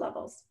 mental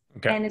levels,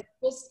 Okay. and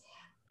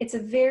it's a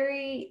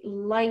very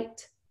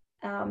light,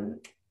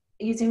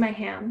 using my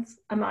hands.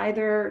 I'm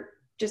either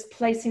just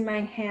placing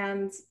my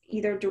hands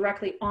either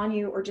directly on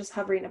you or just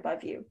hovering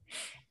above you.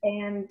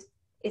 And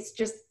it's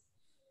just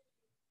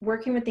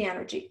working with the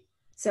energy.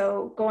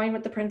 So going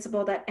with the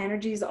principle that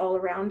energy is all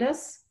around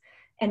us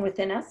and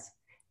within us.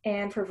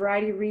 And for a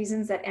variety of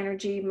reasons, that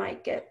energy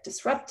might get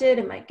disrupted,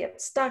 it might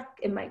get stuck,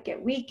 it might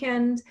get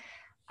weakened.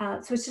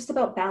 So it's just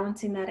about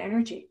balancing that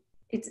energy.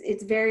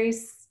 It's very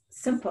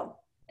simple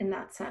in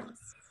that sense.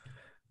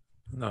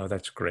 No,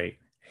 that's great.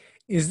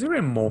 Is there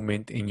a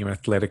moment in your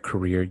athletic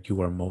career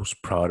you are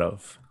most proud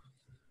of?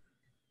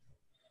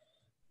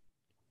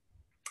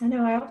 I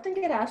know I often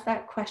get asked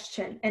that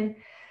question, and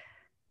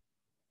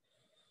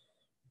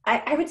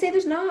I would say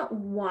there's not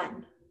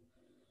one.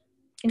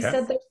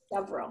 Instead, there's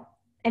several.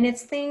 And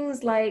it's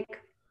things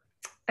like,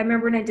 I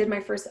remember when I did my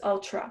first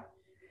ultra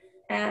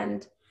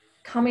and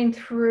coming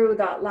through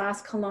that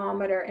last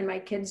kilometer and my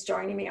kids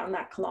joining me on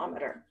that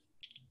kilometer,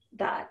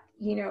 that,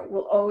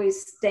 will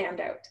always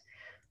stand out.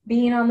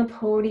 Being on the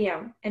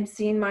podium and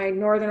seeing my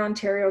Northern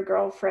Ontario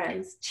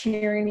girlfriends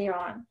cheering me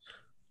on.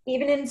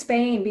 Even in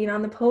Spain, being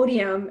on the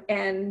podium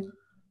and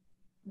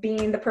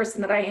being the person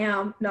that I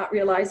am, not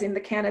realizing the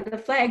Canada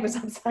flag was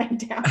upside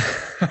down.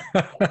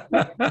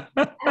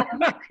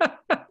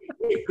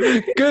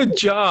 Good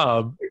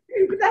job.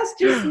 That's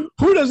just,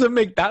 who doesn't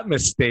make that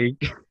mistake?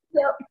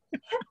 yep.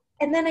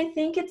 And then I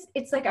think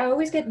it's like I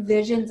always get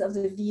visions of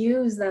the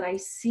views that I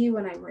see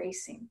when I'm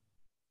racing.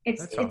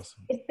 It's That's it's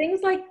awesome. it's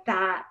things like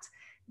that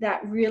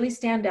that really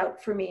stand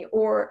out for me,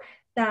 or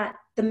that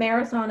the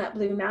marathon at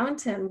Blue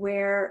Mountain,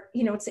 where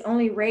it's the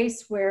only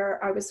race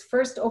where I was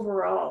first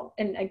overall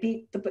and I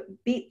beat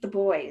the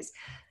boys.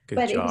 Good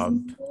But it was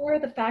job. more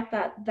the fact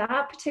that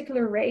that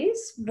particular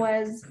race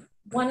was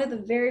one of the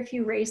very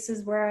few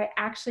races where I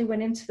actually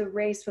went into the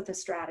race with a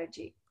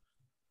strategy,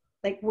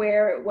 like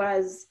where it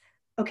was,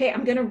 okay,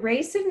 I'm going to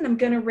race it and I'm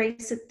going to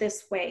race it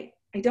this way.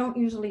 I don't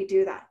usually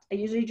do that. I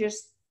usually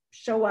just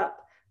show up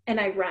and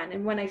I run.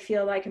 And when I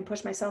feel like I can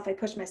push myself, I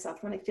push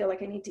myself. When I feel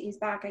like I need to ease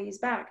back, I ease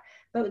back.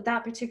 But with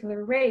that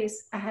particular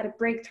race, I had a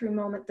breakthrough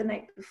moment the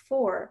night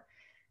before.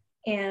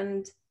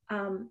 And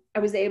I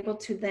was able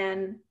to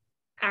then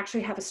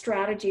actually have a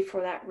strategy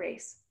for that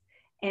race.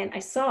 And I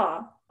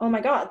saw, oh my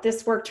God,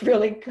 this worked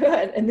really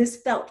good. And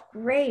this felt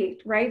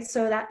great, right?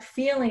 So that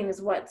feeling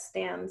is what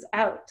stands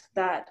out,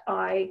 that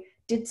I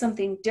did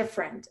something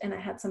different and I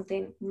had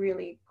something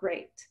really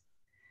great.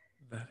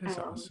 That is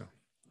Um, awesome.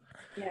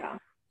 yeah.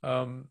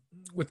 Um,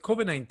 with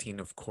COVID-19,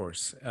 of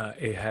course,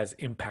 it has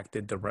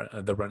impacted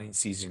the running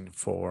season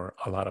for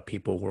a lot of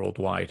people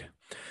worldwide.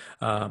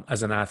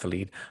 As an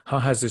athlete, how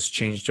has this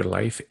changed your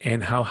life,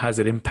 and how has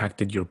it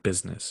impacted your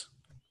business?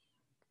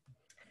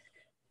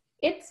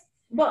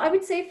 Well, I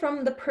would say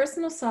from the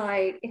personal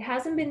side, it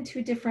hasn't been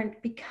too different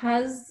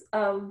because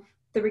of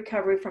the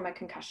recovery from a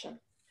concussion,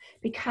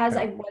 because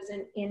Okay. I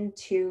wasn't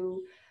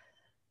into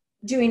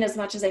doing as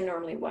much as I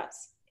normally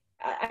was.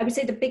 I would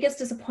say the biggest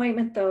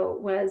disappointment, though,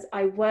 was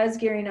I was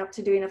gearing up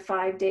to doing a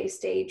 5-day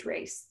stage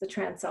race, the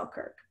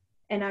Trans-Selkirk.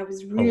 And I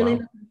was Oh, really wow.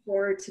 looking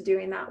forward to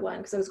doing that one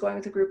because I was going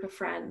with a group of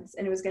friends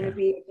and it was going to Yeah.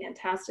 be a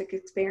fantastic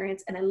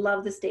experience. And I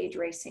love the stage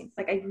racing.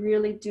 Like, I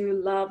really do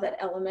love that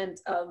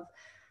element of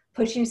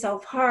pushing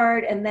yourself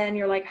hard. And then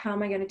you're like, how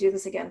am I going to do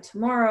this again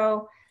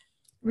tomorrow?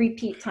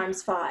 Repeat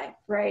times 5,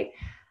 right?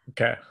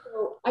 Okay.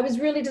 So I was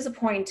really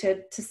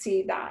disappointed to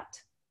see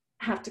that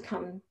have to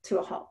come to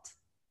a halt.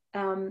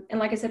 And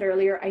like I said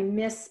earlier, I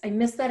miss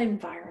that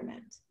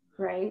environment,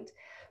 right?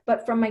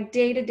 But from my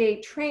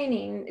day-to-day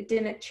training, it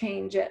didn't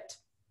change it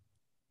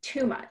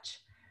too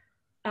much.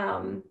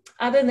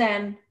 Other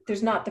than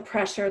there's not the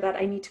pressure that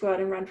I need to go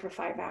out and run for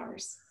 5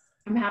 hours.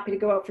 I'm happy to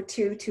go out for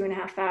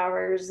 2.5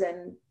 hours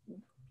and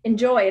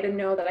enjoy it and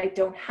know that I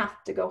don't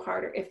have to go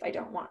harder if I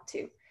don't want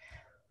to.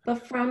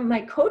 But from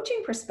my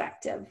coaching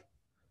perspective,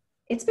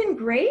 it's been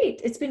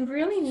great. It's been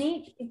really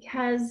neat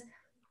because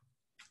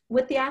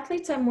with the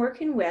athletes I'm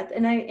working with,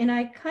 and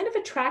I kind of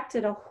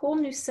attracted a whole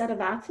new set of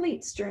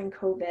athletes during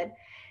COVID,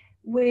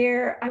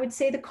 where I would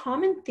say the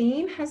common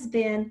theme has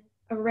been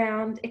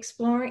around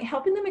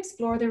helping them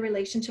explore their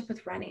relationship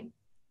with running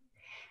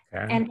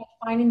Okay. and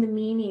finding the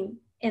meaning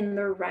in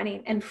their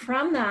running. And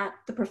from that,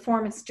 the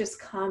performance just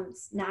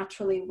comes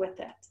naturally with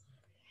it.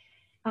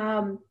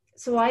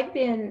 So I've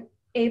been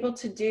able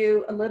to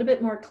do a little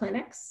bit more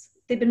clinics.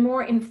 They've been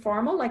more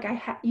informal. Like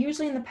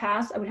usually in the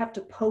past, I would have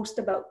to post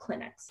about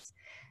clinics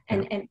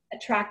Yeah. and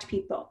attract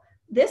people.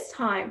 This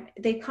time,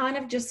 they kind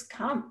of just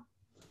come.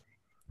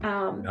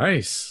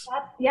 Nice.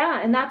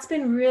 Yeah, and that's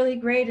been really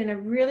great. And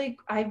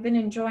I've been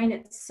enjoying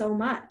it so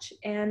much.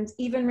 And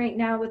even right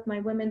now with my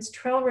women's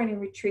trail running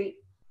retreat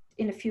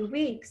in a few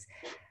weeks,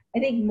 I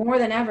think more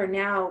than ever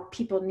now,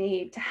 people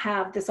need to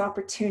have this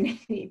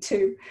opportunity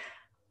to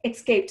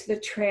escape to the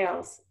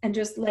trails and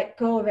just let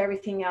go of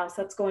everything else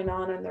that's going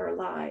on in their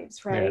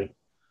lives, Yeah. right?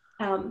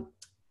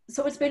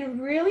 So it's been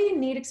really a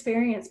neat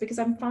experience because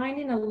I'm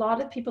finding a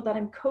lot of people that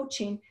I'm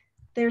coaching,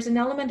 there's an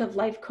element of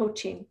life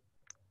coaching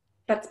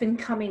that's been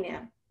coming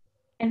in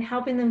and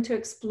helping them to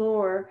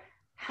explore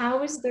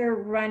how is their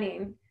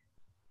running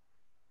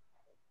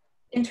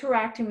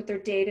interacting with their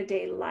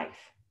day-to-day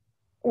life,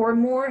 or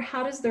more,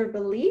 how does their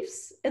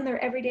beliefs in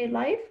their everyday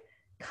life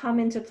come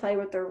into play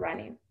with their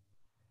running.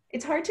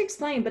 It's hard to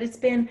explain, but I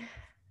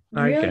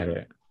really get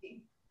it.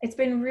 it's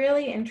been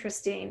really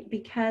interesting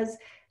because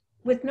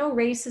with no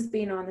races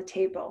being on the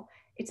table,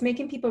 it's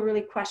making people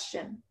really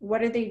question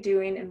what are they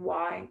doing and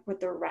why with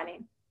their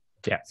running.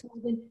 Yeah. So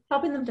we've been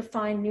helping them to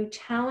find new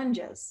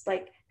challenges,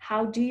 like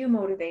how do you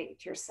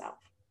motivate yourself?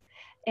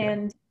 Yeah.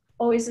 And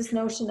always this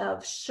notion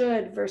of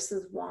should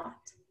versus want.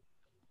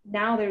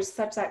 Now there's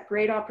such that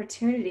great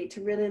opportunity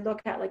to really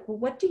look at like, well,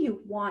 what do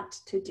you want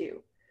to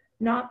do?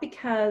 Not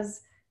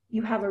because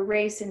you have a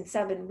race in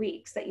 7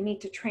 weeks that you need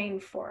to train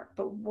for,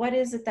 but what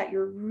is it that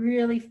you're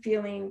really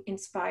feeling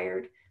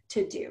inspired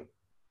to do?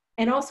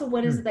 And also,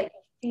 what is Hmm. it that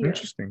you fear?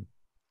 Interesting.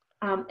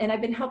 And I've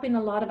been helping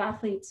a lot of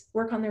athletes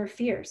work on their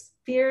fears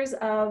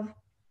of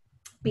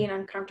being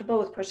uncomfortable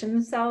with pushing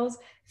themselves,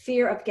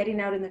 fear of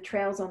getting out in the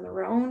trails on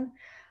their own,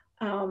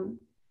 um,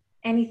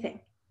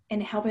 anything,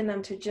 and helping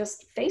them to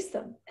just face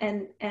them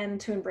and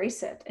to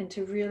embrace it and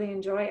to really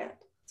enjoy it.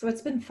 So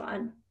it's been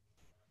fun.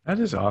 That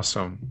is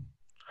awesome.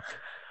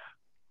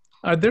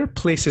 Are there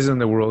places in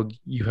the world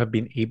you have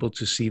been able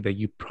to see that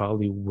you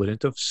probably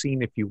wouldn't have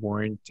seen if you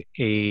weren't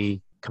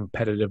a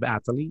competitive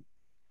athlete?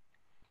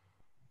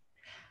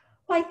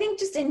 I think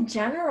just in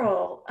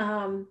general,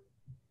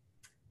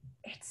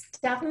 it's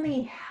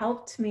definitely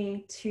helped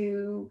me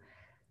to,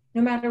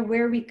 no matter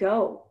where we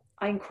go,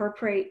 I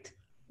incorporate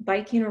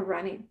biking or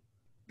running,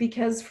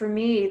 because for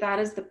me, that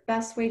is the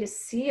best way to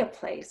see a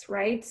place,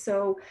 right?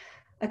 So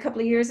a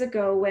couple of years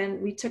ago,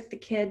 when we took the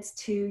kids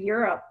to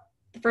Europe,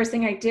 the first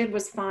thing I did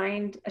was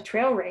find a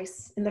trail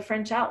race in the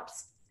French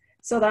Alps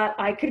so that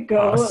I could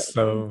go,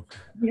 Awesome.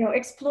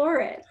 explore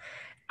it.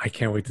 I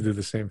can't wait to do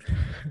the same.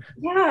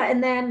 Yeah,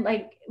 and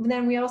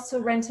then we also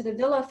rented a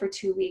villa for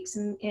 2 weeks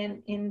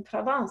in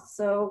Provence.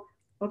 So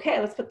okay,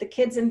 let's put the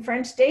kids in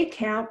French day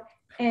camp.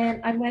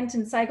 And I went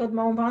and cycled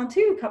Mont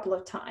Ventoux a couple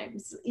of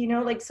times.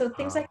 So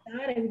things like Wow.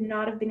 that I would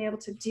not have been able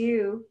to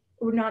do,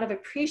 would not have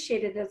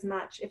appreciated as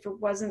much if it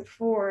wasn't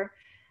for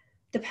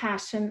the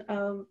passion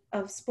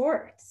of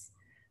sports.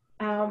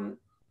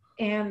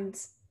 And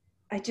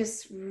I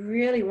just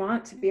really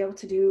want to be able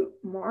to do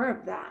more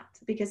of that,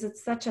 because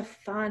it's such a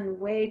fun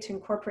way to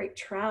incorporate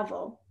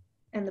travel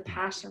and the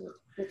passion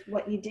with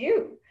what you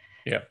do.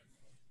 Yeah.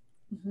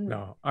 Mhm.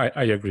 No,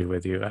 I agree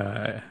with you.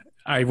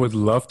 I would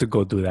love to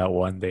go do that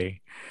one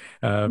day.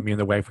 Me and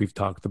the wife, we've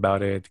talked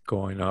about it,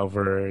 going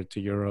over to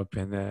Europe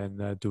and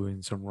then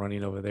doing some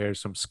running over there,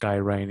 some sky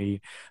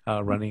running,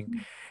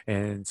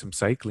 and some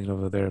cycling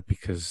over there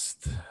because,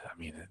 I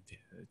mean,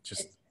 it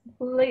just It's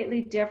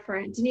completely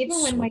different. And even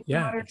when so, my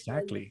yeah, daughter was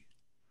exactly.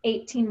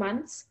 18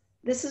 months,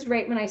 this is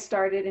right when I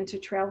started into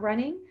trail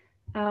running.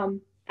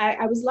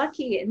 I was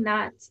lucky in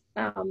that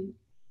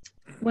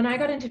when I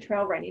got into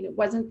trail running, it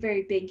wasn't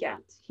very big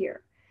yet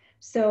here.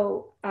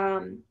 So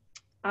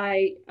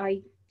I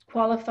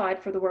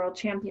qualified for the World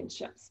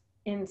Championships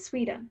in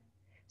Sweden.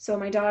 So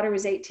my daughter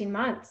was 18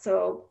 months,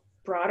 so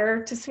brought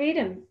her to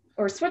Sweden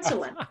or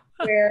Switzerland,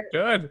 where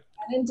Good.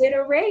 and did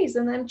a race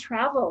and then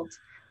traveled,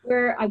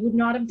 where I would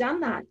not have done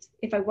that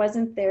if I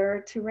wasn't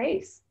there to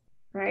race,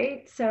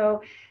 right?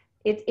 So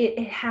it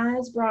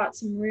has brought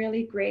some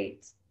really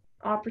great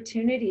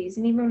opportunities.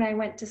 And even when I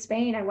went to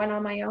Spain, I went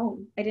on my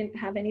own. I didn't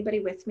have anybody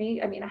with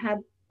me. I mean, I had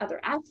other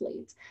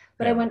athletes,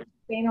 but I Yeah. went to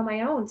Spain on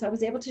my own. So I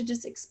was able to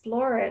just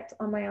explore it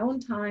on my own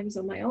times,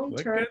 on my own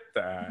Look turf, at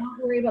that.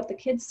 not worry about the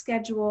kids'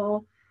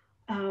 schedule.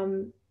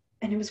 And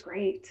it was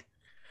great.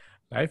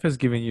 Life has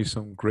given you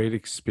some great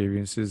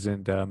experiences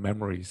and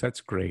memories.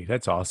 That's great.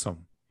 That's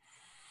awesome.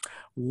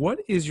 What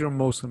is your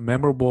most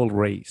memorable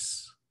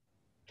race?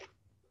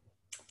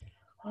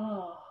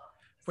 Oh,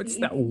 What's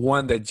see, that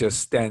one that just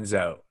stands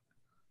out?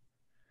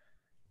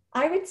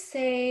 I would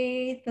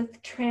say the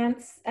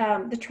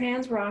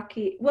trans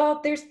Rocky.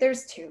 Well,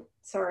 there's two.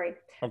 Sorry,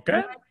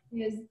 Okay. one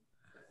is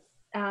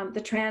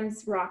the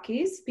Trans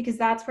Rockies, because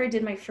that's where I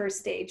did my first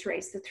stage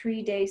race, the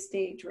 3-day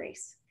stage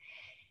race,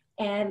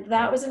 and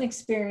that Okay. was an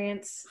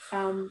experience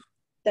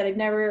that I've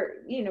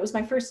never. It was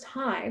my first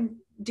time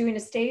doing a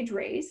stage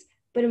race,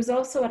 but it was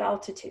also at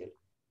altitude,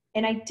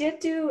 and I did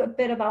do a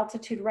bit of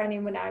altitude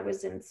running when I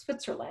was in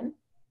Switzerland,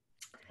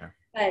 Yeah.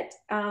 but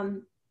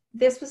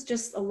this was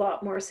just a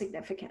lot more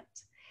significant.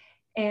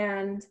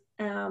 And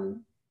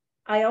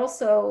I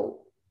also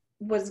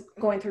was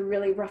going through a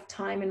really rough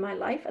time in my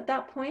life at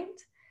that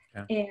point.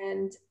 Yeah.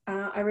 And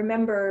I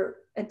remember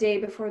a day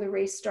before the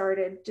race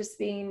started just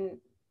being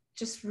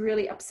just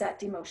really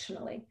upset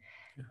emotionally.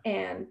 Yeah.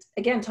 And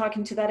again,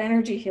 talking to that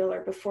energy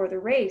healer before the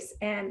race.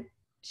 And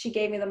she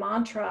gave me the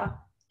mantra,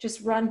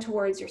 just run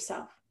towards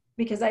yourself.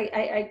 Because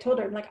I told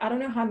her, I'm like, I don't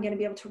know how I'm going to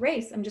be able to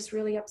race. I'm just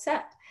really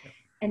upset. Yeah.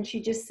 And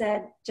she just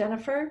said,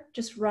 Jennifer,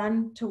 just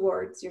run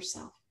towards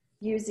yourself.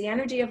 Use the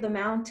energy of the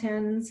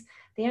mountains,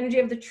 the energy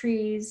of the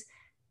trees,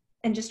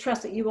 and just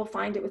trust that you will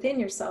find it within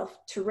yourself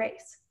to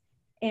race.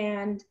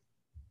 And,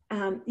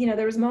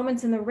 there was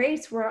moments in the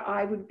race where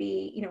I would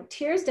be,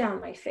 tears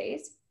down my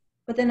face,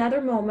 but then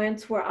other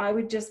moments where I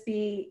would just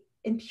be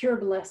in pure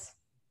bliss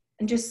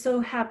and just so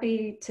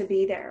happy to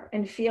be there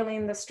and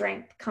feeling the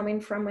strength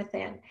coming from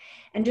within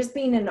and just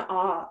being in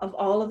awe of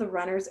all of the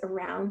runners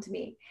around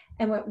me.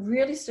 And what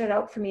really stood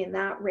out for me in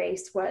that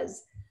race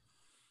was,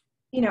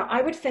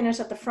 I would finish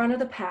at the front of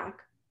the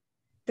pack.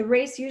 The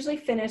race usually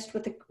finished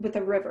with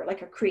a river,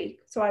 like a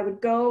creek. So I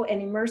would go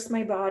and immerse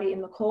my body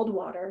in the cold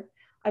water.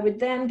 I would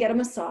then get a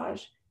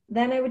massage.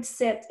 Then I would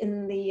sit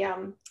in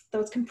the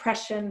those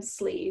compression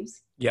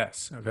sleeves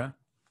Yes. Okay.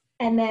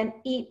 and then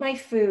eat my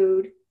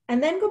food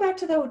and then go back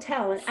to the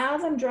hotel. And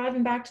as I'm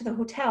driving back to the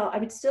hotel, I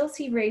would still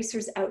see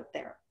racers out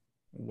there.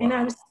 And I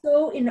Wow. was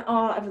so in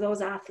awe of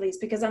those athletes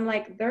because I'm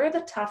like, they're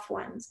the tough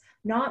ones,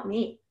 not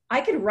me. I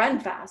could run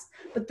fast,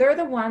 but they're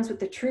the ones with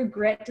the true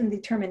grit and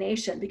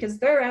determination because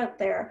they're out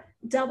there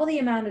double the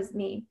amount as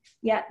me,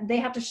 yet they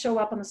have to show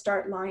up on the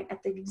start line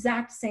at the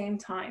exact same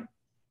time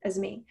as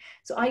me.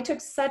 So I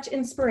took such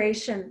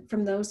inspiration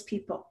from those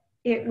people.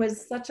 It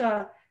was such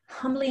a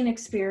humbling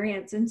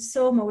experience and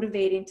so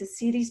motivating to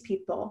see these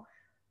people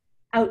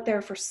out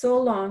there for so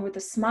long with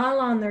a smile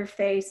on their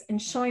face and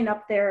showing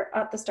up there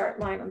at the start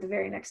line on the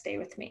very next day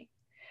with me.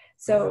 Wow.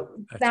 So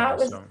That's that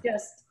was awesome.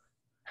 just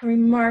a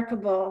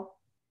remarkable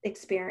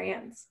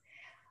experience.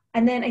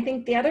 And then I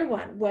think the other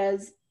one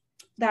was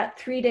that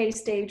 3-day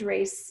stage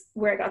race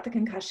where I got the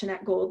concussion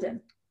at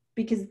Golden,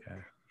 because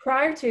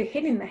prior to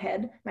hitting my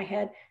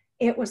head,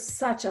 it was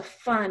such a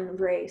fun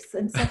race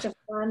and such a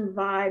fun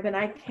vibe. And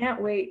I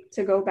can't wait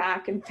to go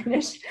back and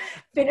finish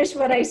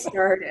what I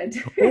started.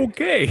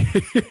 Okay.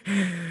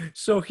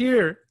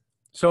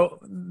 So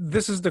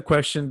this is the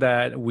question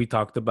that we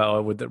talked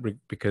about with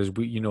because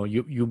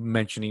you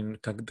mentioning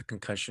the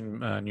concussion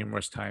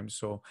numerous times.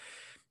 So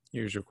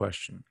here's your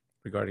question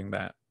regarding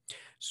that.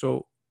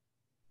 So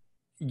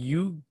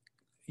you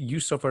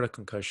suffered a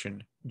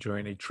concussion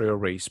during a trail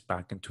race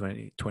back in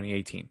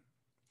 2018.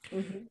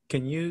 Mm-hmm.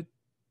 Can you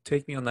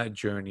take me on that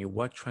journey?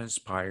 What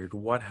transpired?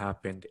 What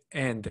happened?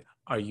 And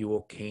are you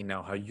okay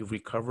now? Have you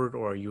recovered,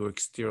 or are you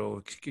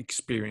still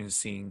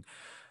experiencing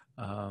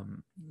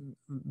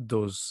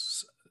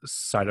those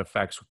side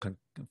effects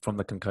from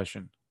the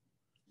concussion?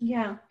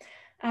 Yeah.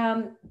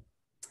 So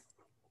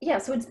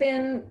it's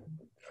been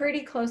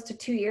pretty close to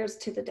 2 years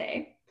to the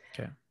day.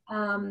 Okay.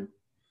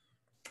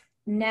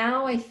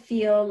 Now I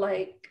feel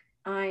like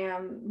I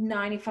am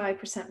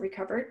 95%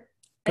 recovered.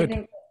 Good. I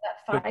think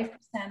that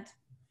 5%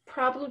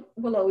 probably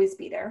will always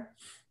be there.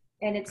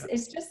 And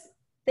it's just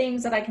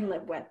things that I can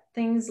live with.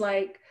 Things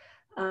like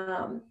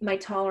my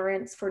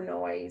tolerance for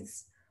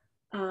noise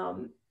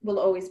will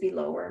always be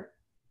lower.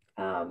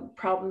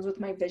 Problems with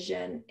my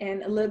vision,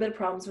 and a little bit of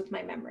problems with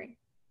my memory.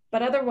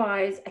 But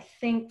otherwise, I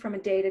think from a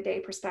day-to-day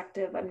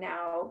perspective, I'm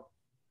now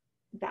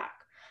back.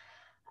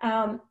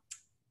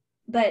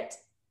 But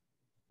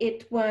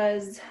it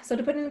was, so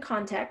to put it in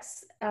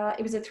context,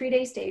 it was a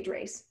 3-day stage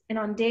race. And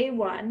on day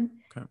one,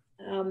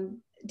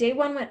 day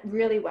one went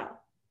really well.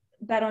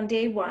 But on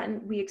day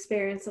one, we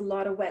experienced a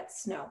lot of wet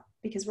snow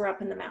because we're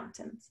up in the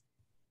mountains.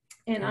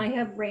 And I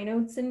have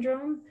Raynaud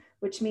syndrome,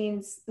 which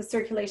means the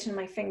circulation in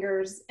my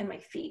fingers and my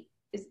feet,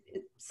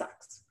 it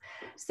sucks.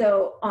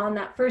 So on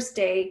that first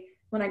day,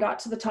 when I got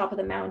to the top of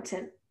the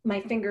mountain, my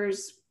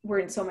fingers were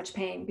in so much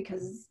pain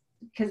because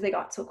they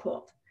got so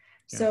cold.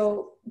 Yeah.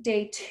 So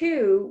day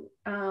two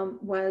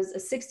was a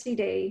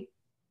 60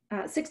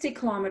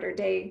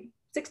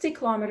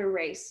 kilometer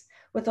race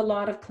with a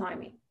lot of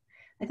climbing.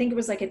 I think it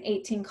was like an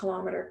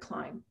 18-kilometer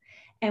climb.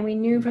 And we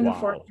knew from the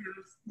forecast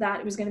that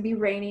it was going to be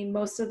raining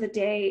most of the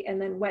day and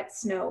then wet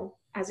snow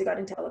as we got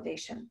into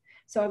elevation.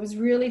 So I was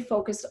really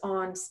focused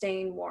on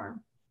staying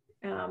warm.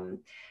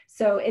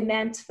 So it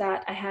meant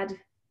that I had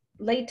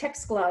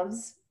latex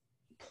gloves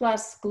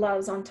plus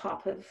gloves on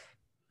top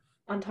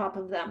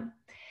of them.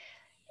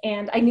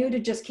 And I knew to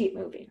just keep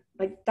moving.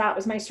 Like, that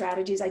was my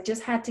strategies. I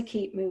just had to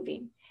keep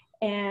moving.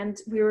 And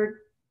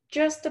we're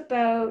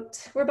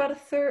about a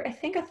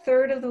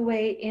third of the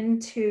way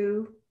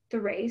into the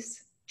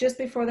race, just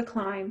before the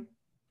climb.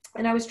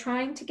 And I was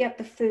trying to get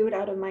the food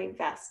out of my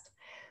vest.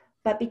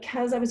 But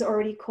because I was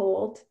already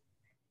cold,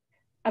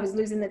 I was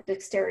losing the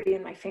dexterity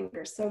in my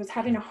fingers. So I was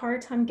having a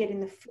hard time getting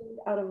the food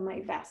out of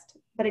my vest.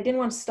 But I didn't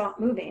want to stop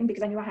moving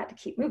because I knew I had to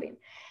keep moving.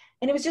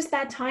 And it was just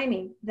bad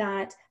timing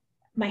that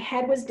my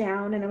head was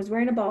down and I was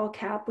wearing a ball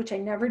cap, which I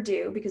never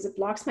do because it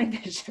blocks my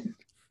vision.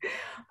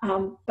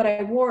 But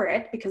I wore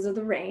it because of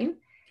the rain.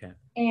 Okay.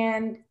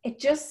 And it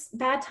just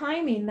bad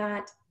timing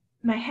that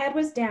my head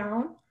was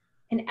down.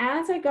 And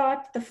as I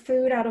got the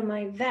food out of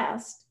my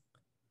vest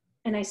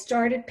and I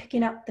started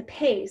picking up the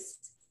pace,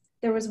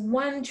 there was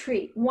one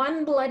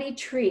bloody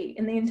tree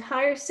in the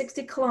entire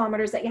 60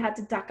 kilometers that you had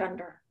to duck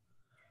under.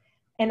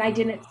 And I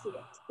didn't see it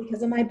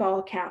because of my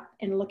ball cap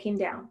and looking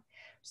down.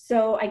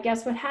 So I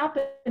guess what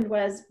happened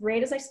was,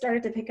 right as I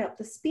started to pick up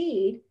the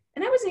speed,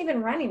 and I wasn't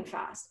even running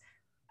fast,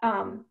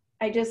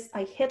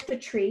 I hit the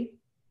tree,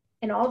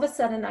 and all of a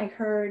sudden I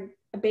heard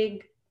a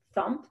big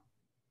thump.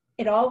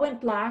 It all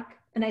went black,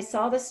 and I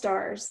saw the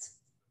stars,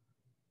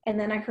 and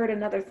then I heard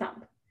another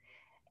thump.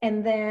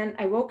 And then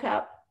I woke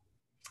up,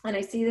 and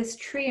I see this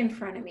tree in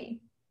front of me.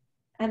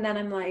 And then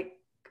I'm like,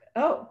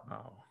 oh,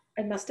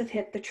 I must have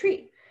hit the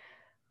tree.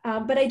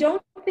 But I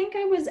don't think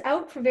I was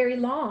out for very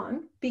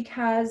long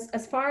because,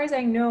 as far as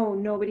I know,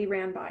 nobody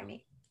ran by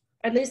me.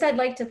 At least I'd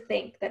like to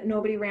think that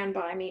nobody ran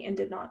by me and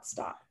did not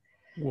stop.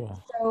 Whoa.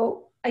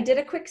 So I did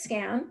a quick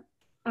scan.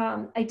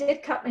 I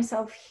did cut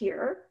myself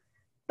here,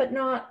 but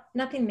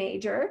nothing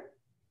major.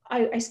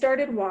 I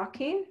started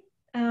walking,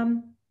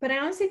 but I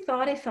honestly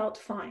thought I felt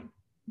fine.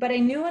 But I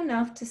knew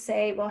enough to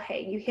say, well,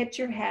 hey, you hit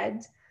your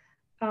head.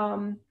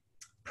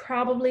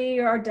 Probably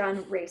are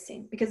done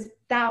racing, because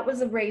that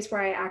was a race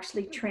where I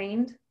actually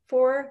trained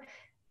for,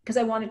 because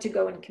I wanted to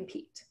go and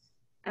compete.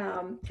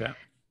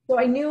 So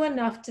I knew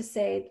enough to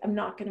say, I'm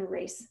not going to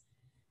race,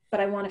 but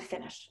I want to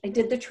finish. I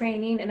did the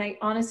training, and I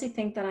honestly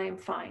think that I am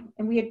fine.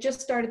 And we had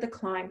just started the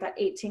climb, that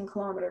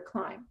 18-kilometer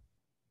climb.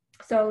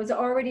 So I was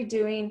already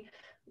doing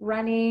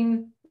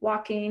running,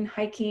 walking,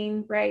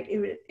 hiking, right?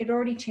 It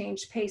already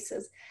changed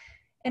paces.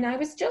 And I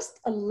was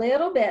just I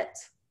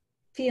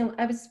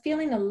was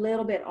feeling a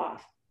little bit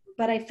off,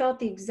 but I felt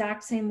the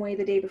exact same way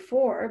the day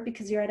before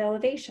because you're at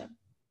elevation.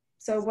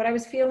 So what I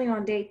was feeling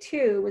on day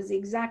two was the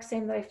exact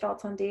same that I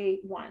felt on day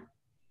one.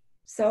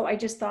 So I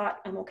just thought,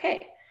 I'm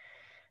okay.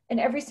 And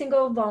every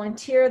single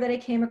volunteer that I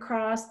came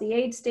across, the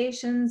aid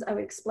stations, I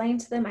would explain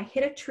to them, I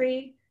hit a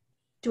tree.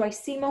 Do I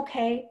seem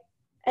okay?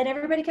 And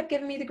everybody kept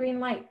giving me the green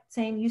light,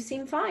 saying, you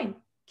seem fine,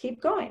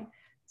 keep going.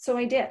 So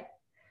I did.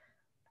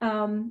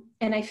 And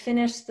I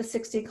finished the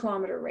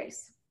 60-kilometer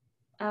race.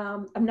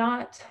 I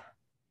know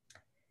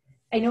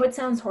it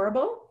sounds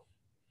horrible,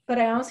 but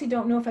I honestly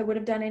don't know if I would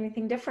have done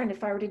anything different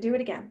if I were to do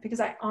it again, because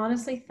I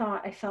honestly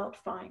thought I felt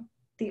fine.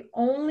 The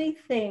only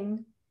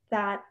thing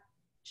that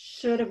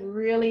should have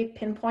really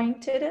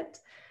pinpointed it,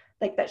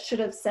 like that should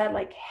have said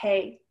like,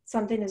 hey,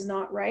 something is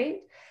not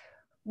right,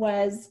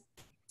 was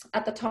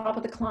at the top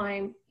of the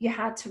climb, you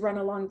had to run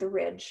along the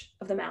ridge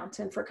of the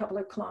mountain for a couple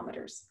of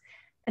kilometers.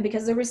 And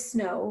because there was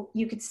snow,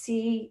 you could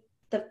see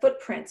the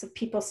footprints of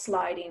people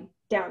sliding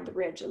down the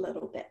ridge a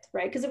little bit,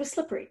 right? Because it was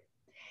slippery.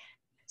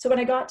 So when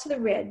I got to the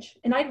ridge,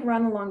 and I'd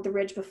run along the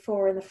ridge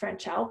before in the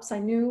French Alps, I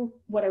knew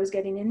what I was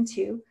getting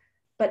into,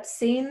 but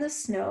seeing the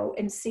snow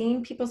and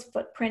seeing people's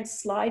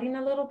footprints sliding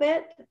a little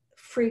bit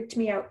freaked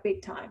me out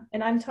big time.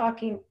 And I'm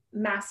talking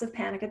massive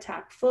panic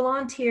attack, full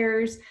on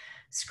tears,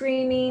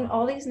 screaming.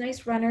 All these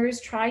nice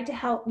runners tried to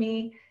help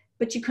me,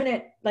 but you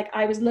couldn't, like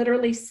I was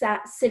literally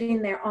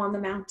sitting there on the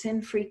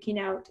mountain, freaking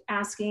out,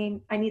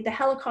 asking, I need the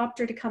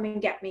helicopter to come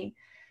and get me.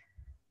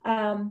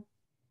 And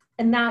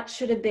that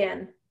should have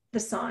been the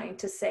sign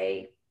to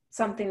say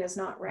something is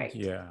not right.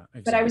 Yeah,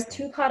 exactly. But I was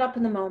too caught up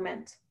in the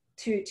moment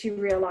to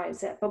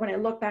realize it. But when I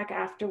look back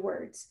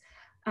afterwards,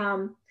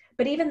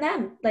 but even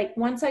then, like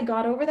once I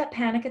got over that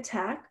panic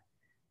attack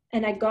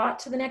and I got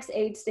to the next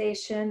aid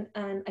station,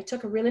 and I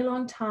took a really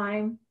long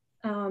time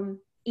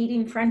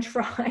eating French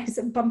fries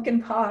and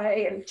pumpkin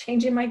pie and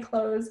changing my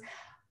clothes,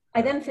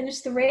 I then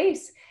finished the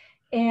race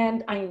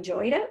and I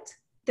enjoyed it.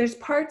 There's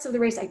parts of the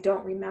race I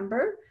don't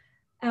remember.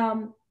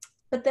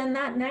 But then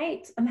that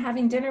night I'm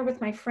having dinner with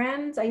my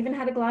friends. I even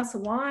had a glass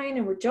of wine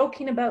and we're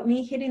joking about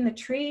me hitting the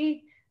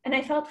tree, and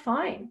I felt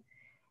fine.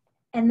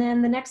 And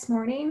then the next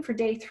morning for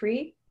day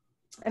 3,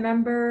 I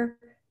remember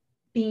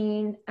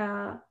being,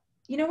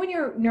 you know, when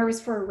you're nervous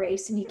for a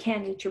race and you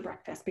can't eat your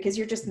breakfast because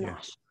you're just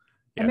nauseous.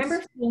 Yes. I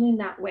remember feeling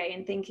that way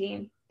and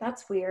thinking,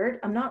 that's weird.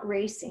 I'm not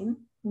racing.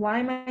 Why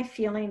am I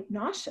feeling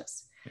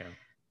nauseous?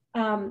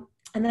 Yeah.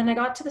 And then I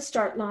got to the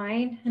start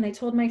line and I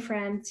told my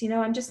friends, you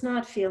know, I'm just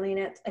not feeling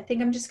it. I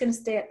think I'm just going to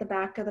stay at the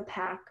back of the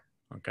pack.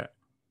 Okay.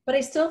 But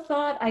I still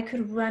thought I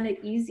could run it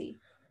easy.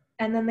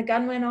 And then the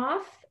gun went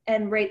off,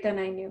 and right then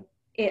I knew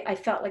it. I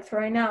felt like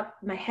throwing up.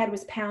 My head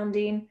was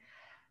pounding.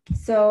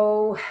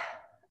 So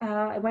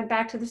I went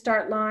back to the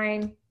start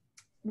line,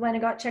 when I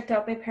got checked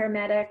out by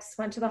paramedics,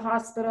 went to the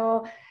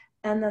hospital,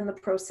 and then the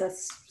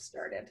process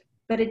started.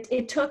 But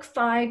it took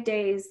 5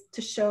 days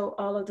to show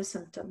all of the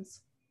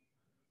symptoms.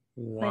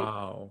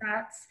 Wow.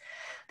 Like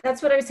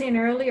that's what I was saying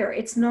earlier.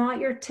 It's not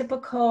your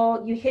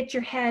typical, you hit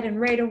your head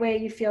and right away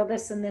you feel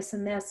this and this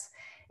and this.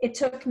 It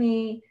took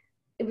me,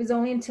 it was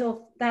only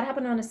until that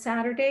happened on a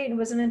Saturday, and it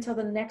wasn't until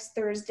the next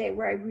Thursday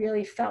where I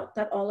really felt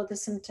that all of the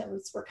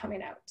symptoms were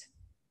coming out,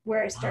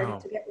 where I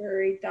started to get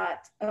worried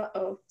that,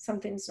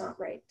 something's not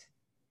right.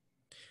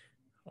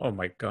 Oh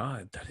my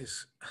God,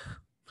 that's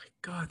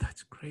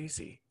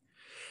crazy.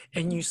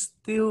 And you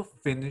still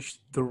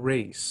finished the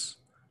race.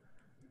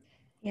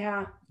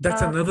 Yeah.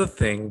 That's another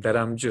thing that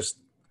I'm just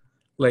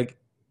like,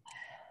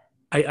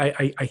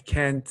 I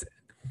can't,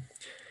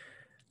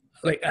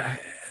 like,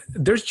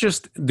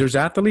 there's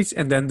athletes,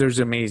 and then there's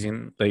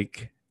amazing,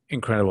 like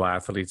incredible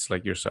athletes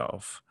like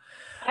yourself.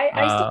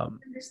 I still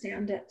don't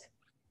understand it,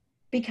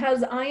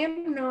 because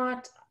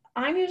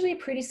I'm usually a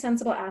pretty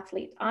sensible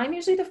athlete. I'm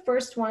usually the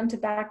first one to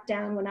back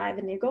down when I have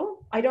a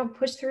niggle. I don't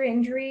push through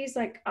injuries.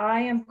 Like, I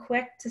am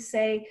quick to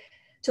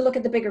look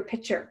at the bigger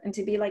picture and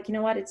to be like, you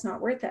know what, it's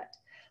not worth it.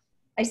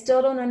 I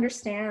still don't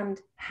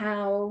understand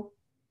how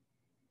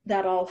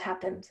that all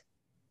happened,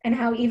 and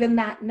how even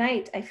that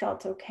night I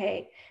felt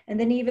okay. And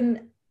then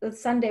even the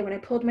Sunday when I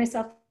pulled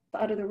myself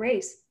out of the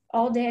race,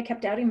 all day I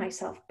kept doubting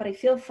myself, but I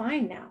feel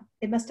fine now.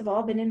 It must have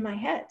all been in my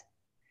head.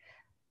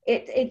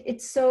 It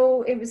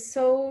was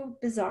so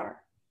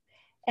bizarre.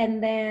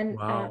 And then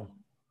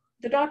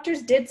the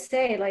doctors did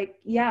say, like,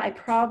 yeah, I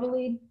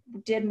probably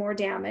did more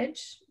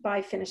damage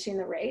by finishing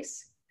the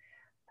race,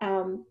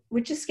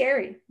 which is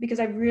scary, because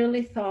I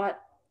really thought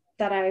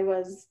that I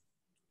was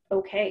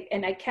okay.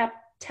 And I kept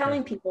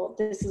telling people,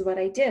 this is what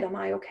I did. Am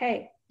I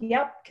okay?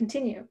 Yep,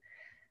 continue.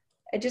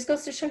 It just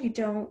goes to show you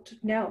don't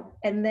know.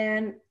 And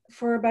then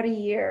for about a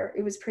year,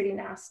 it was pretty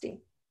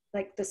nasty,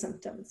 like the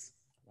symptoms.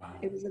 Wow.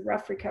 It was a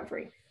rough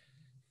recovery.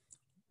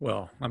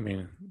 Well, I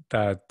mean,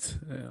 that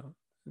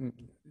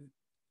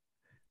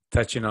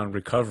touching on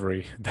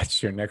recovery,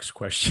 that's your next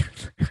question.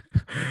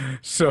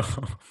 So,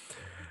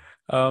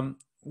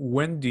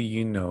 when do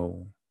you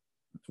know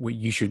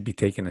you should be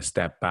taking a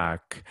step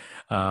back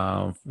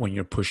when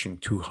you're pushing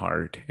too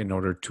hard in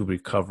order to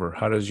recover?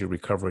 How does your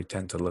recovery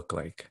tend to look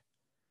like?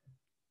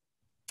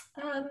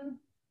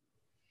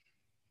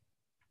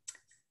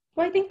 Well,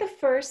 I think the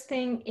first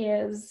thing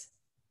is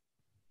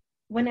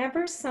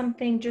whenever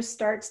something just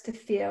starts to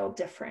feel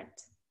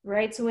different,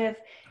 right? So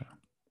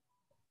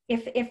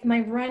if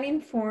my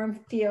running form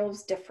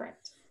feels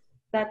different,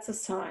 that's a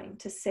sign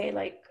to say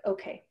like,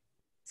 okay,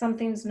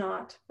 something's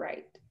not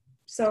right.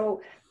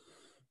 So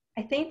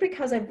I think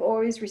because I've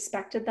always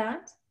respected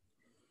that,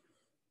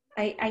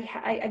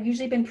 I've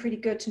usually been pretty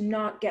good to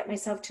not get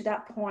myself to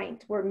that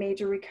point where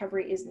major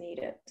recovery is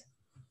needed.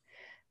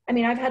 I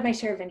mean, I've had my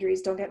share of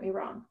injuries, don't get me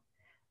wrong.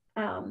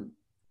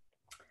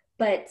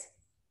 But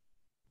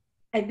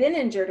I've been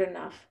injured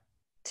enough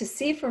to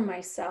see for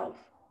myself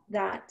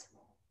that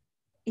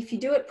if you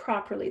do it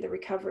properly, the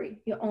recovery,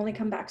 you'll only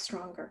come back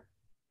stronger.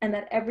 And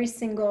that every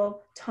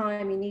single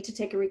time you need to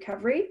take a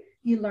recovery,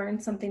 you learn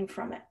something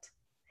from it.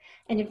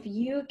 And if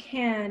you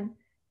can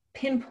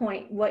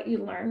pinpoint what you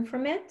learn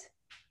from it,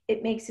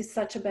 it makes you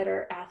such a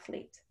better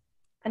athlete.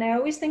 And I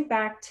always think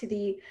back to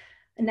the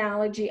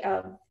analogy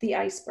of the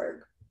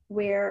iceberg,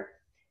 where,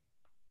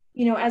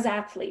 you know, as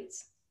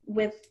athletes,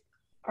 with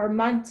our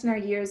months and our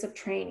years of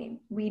training,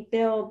 we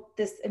build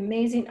this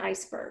amazing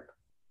iceberg.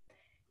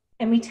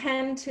 And we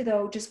tend to,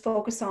 though, just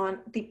focus on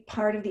the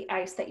part of the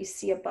ice that you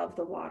see above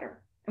the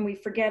water. And we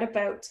forget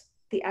about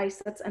the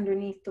ice that's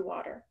underneath the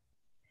water.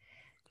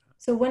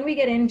 So when we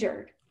get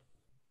injured,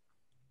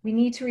 we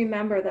need to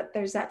remember that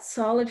there's that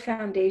solid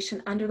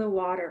foundation under the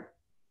water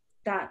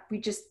that we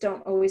just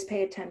don't always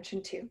pay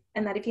attention to.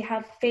 And that if you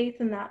have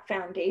faith in that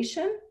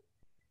foundation,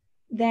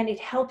 then it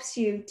helps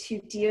you to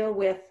deal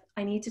with,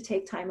 I need to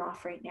take time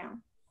off right now.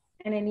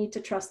 And I need to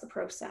trust the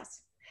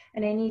process.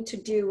 And I need to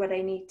do what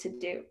I need to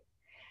do.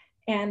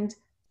 And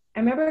I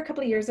remember a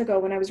couple of years ago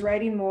when I was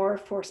writing more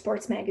for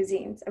sports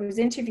magazines, I was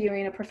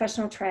interviewing a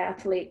professional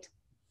triathlete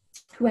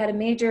who had a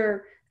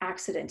major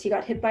accident. He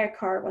got hit by a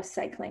car while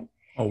cycling.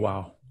 Oh,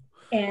 wow.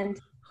 And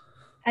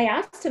I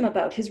asked him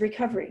about his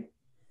recovery.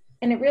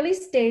 And it really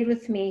stayed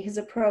with me, his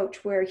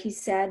approach, where he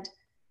said,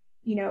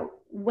 you know,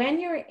 when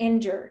you're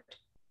injured,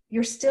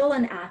 you're still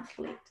an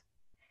athlete.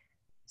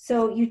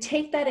 So you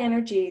take that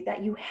energy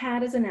that you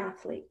had as an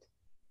athlete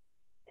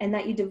and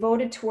that you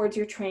devoted towards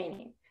your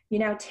training. You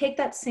now take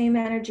that same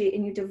energy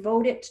and you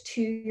devote it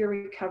to your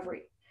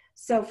recovery.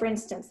 So for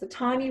instance, the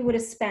time you would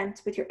have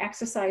spent with your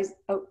exercise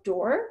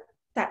outdoor,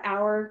 that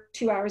hour,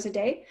 2 hours a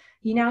day,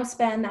 you now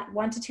spend that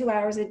 1 to 2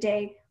 hours a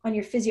day on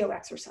your physio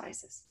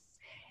exercises.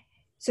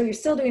 So you're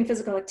still doing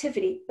physical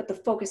activity, but the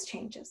focus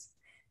changes.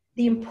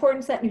 The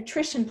importance that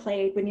nutrition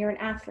played when you're an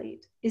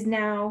athlete is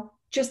now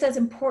just as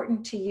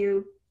important to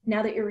you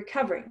now that you're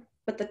recovering.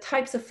 But the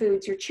types of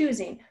foods you're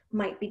choosing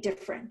might be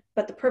different,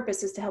 but the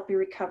purpose is to help you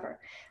recover.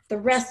 The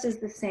rest is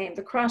the same.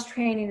 The cross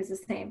training is the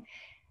same.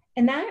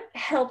 And that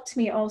helped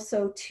me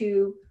also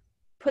to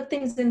put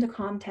things into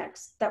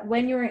context, that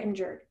when you're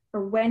injured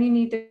or when you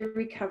need the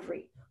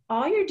recovery,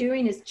 all you're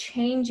doing is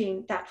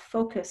changing that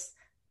focus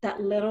that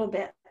little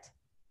bit,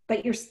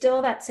 but you're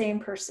still that same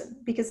person.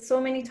 Because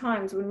so many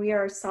times when we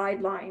are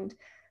sidelined,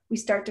 we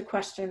start to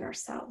question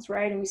ourselves,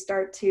 right? And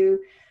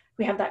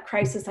we have that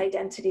crisis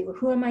identity. Well,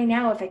 who am I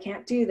now if I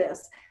can't do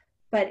this?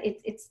 But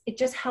it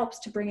just helps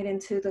to bring it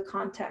into the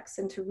context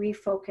and to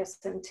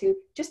refocus and to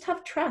just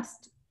have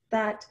trust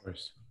that,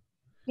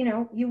 you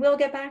know, you will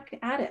get back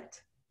at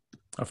it.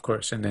 Of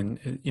course. And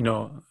then, you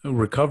know,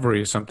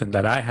 recovery is something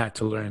that I had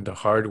to learn the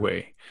hard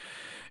way.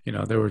 You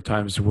know, there were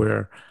times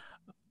where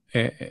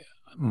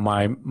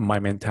my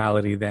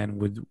mentality then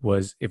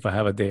was if I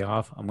have a day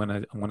off, I'm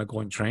gonna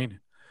go and train.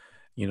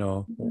 You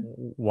know,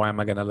 why am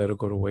I going to let it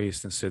go to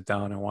waste and sit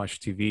down and watch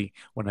TV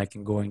when I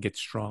can go and get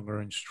stronger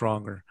and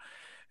stronger?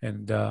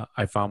 And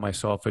I found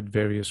myself at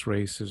various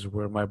races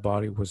where my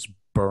body was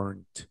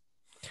burnt.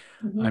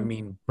 I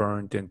mean,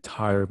 burnt and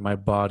tired. My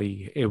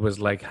body, it was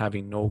like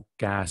having no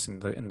gas in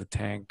the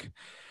tank.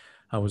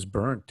 I was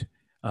burnt,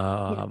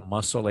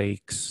 muscle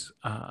aches.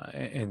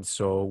 And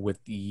so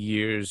with the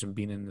years and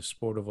being in the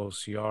sport of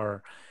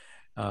OCR,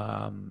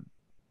 the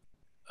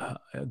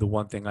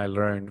one thing I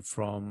learned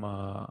from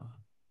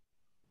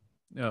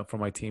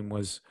my team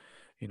was,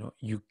 you know,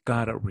 you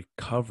gotta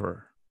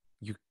recover.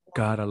 You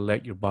gotta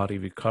let your body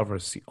recover.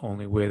 It's the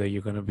only way that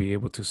you're gonna be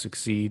able to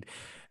succeed.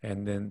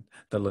 And then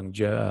the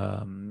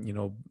longevity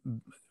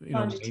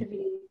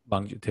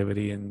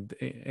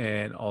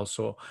and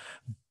also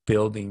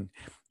building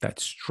that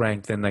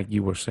strength. And like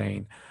you were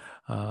saying,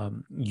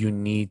 you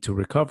need to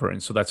recover.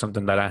 And so that's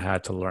something that I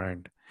had to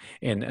learn.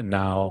 And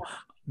now,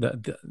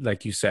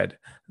 like you said,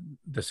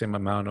 the same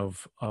amount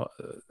of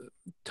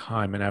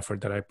time and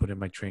effort that I put in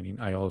my training,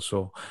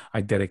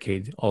 I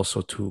dedicate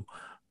also to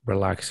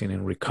relaxing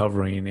and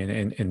recovering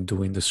and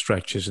doing the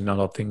stretches and all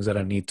the things that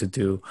I need to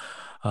do.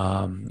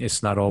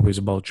 It's not always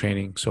about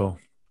training. So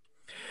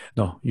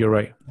no, you're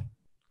right.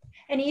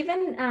 And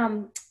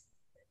even,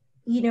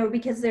 you know,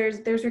 because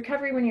there's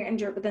recovery when you're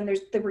injured, but then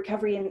there's the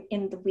recovery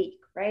in the week,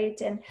 right?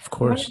 And of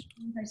course, one of the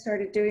things I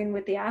started doing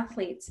with the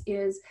athletes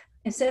is,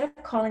 instead of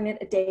calling it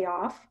a day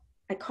off,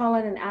 I call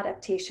it an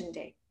adaptation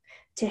day,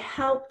 to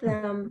help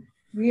them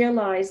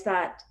realize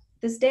that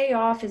this day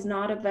off is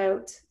not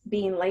about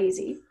being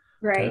lazy,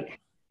 right? Okay.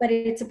 But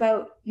it's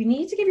about, you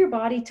need to give your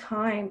body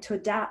time to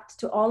adapt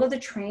to all of the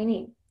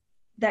training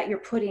that you're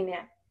putting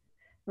in.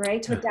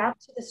 right? To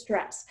adapt to the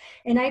stress.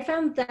 And I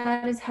found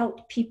that has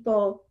helped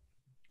people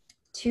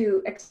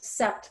to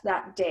accept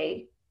that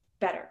day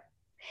better.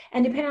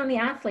 And depending on the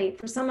athlete,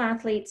 for some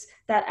athletes,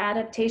 that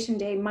adaptation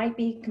day might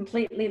be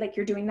completely like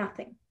you're doing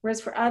nothing. Whereas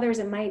for others,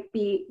 it might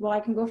be, well, I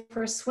can go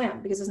for a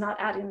swim because it's not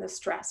adding the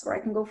stress, or I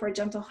can go for a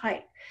gentle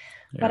hike.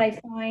 Yeah. But I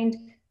find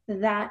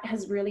that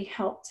has really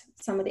helped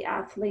some of the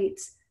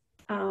athletes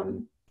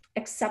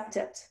accept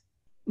it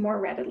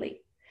more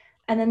readily.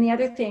 And then the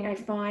other thing I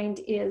find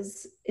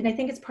is, and I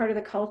think it's part of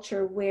the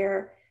culture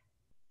where,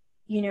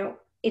 you know,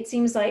 it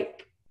seems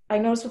like I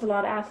notice with a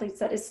lot of athletes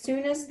that as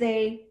soon as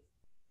they,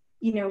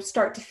 you know,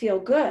 start to feel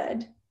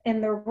good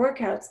in their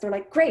workouts, they're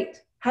like,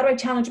 great, how do I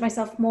challenge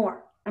myself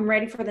more? I'm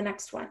ready for the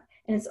next one.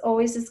 And it's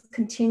always this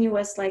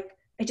continuous, like,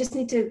 I just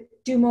need to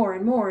do more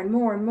and more and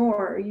more and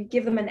more. Or you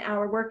give them an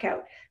hour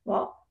workout.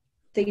 Well,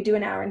 they could do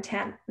an hour and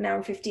 10, an hour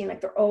and 15,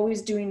 like they're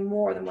always doing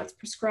more than what's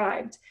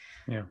prescribed.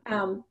 Yeah.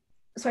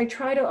 So I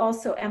try to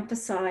also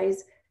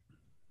emphasize,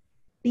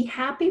 be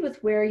happy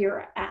with where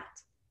you're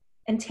at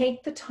and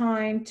take the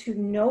time to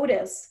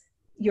notice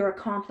your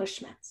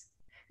accomplishments.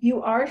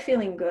 You are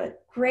feeling good.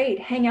 Great.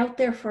 Hang out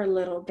there for a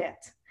little bit.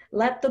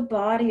 Let the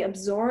body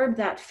absorb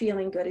that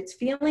feeling good. It's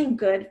feeling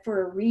good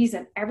for a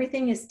reason.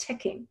 Everything is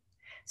ticking.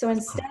 So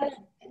instead of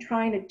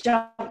trying to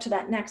jump to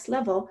that next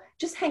level,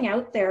 just hang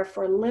out there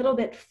for a little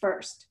bit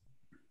first.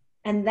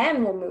 And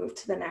then we'll move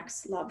to the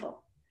next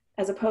level,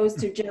 as opposed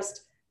to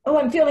just, oh,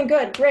 I'm feeling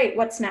good. Great.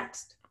 What's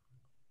next?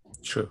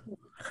 True.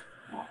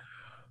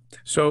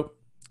 So,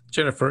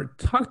 Jennifer,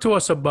 talk to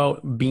us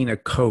about being a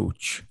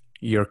coach,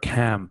 your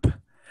camp,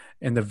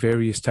 and the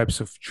various types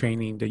of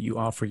training that you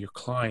offer your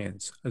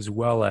clients, as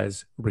well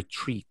as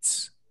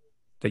retreats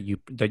that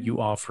you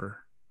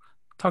offer.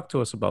 Talk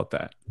to us about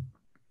that.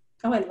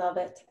 Oh, I love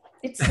it.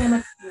 It's so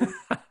much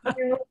fun.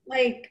 You know,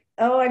 like,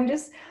 oh, I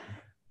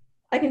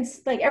can,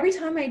 like, every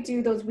time I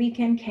do those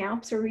weekend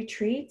camps or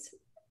retreats,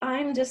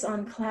 I'm just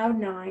on cloud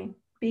 9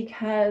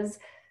 because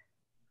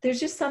there's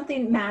just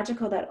something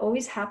magical that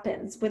always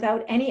happens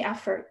without any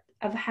effort,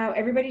 of how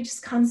everybody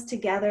just comes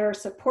together,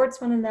 supports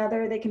one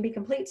another. They can be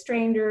complete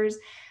strangers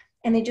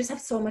and they just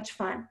have so much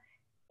fun.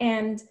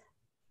 And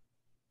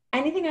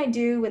anything I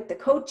do with the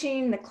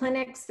coaching, the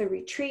clinics, the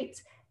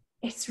retreats,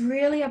 it's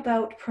really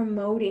about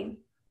promoting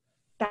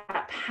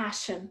that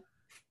passion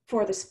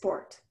for the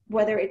sport,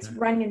 whether it's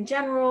running in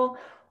general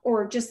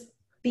or just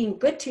being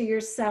good to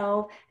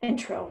yourself, and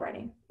trail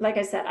running. Like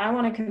I said, I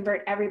want to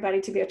convert everybody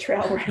to be a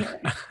trail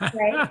runner,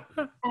 right?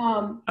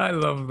 I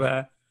love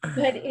that.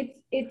 But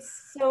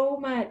it's so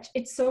much,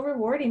 it's so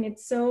rewarding,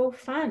 it's so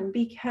fun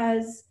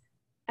because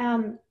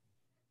and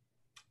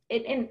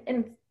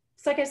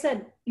it's like I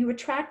said, you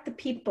attract the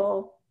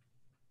people,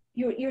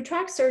 you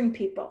attract certain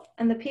people,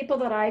 and the people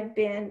that I've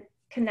been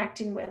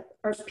connecting with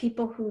are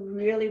people who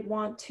really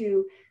want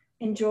to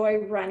enjoy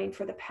running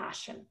for the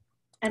passion,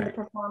 and the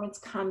performance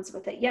comes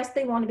with it. Yes,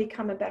 they want to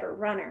become a better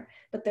runner,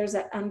 but there's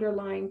that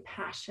underlying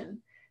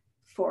passion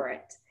for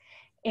it.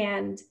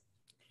 And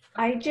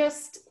I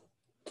just,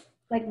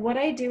 like, what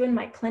I do in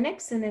my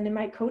clinics and then in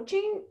my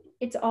coaching,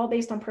 it's all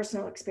based on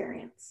personal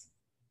experience.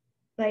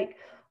 Like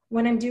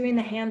when I'm doing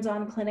the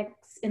hands-on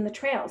clinics in the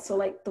trail, so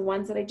like the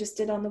ones that I just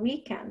did on the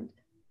weekend,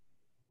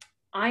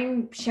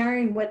 I'm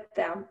sharing with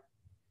them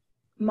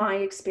my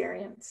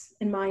experience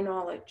and my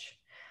knowledge.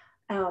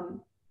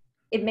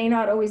 It may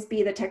not always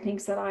be the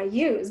techniques that I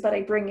use, but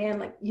I bring in,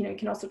 like, you know, you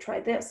can also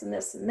try this and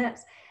this and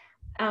this.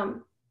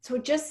 So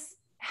it just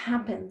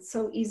happens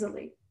so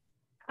easily.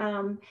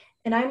 And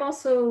I'm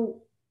also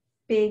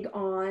big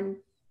on,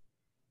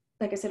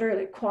 like I said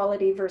earlier,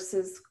 quality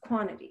versus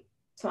quantity.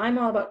 So I'm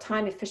all about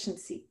time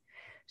efficiency.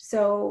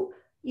 So,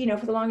 you know,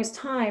 for the longest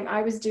time,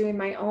 I was doing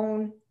my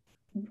own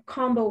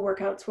combo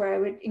workouts where I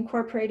would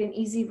incorporate an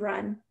easy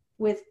run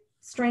with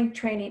strength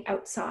training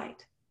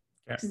outside.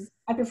 Because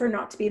I prefer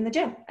not to be in the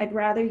gym. I'd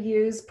rather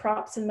use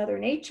props in Mother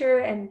Nature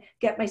and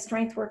get my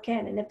strength work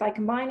in. And if I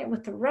combine it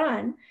with the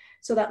run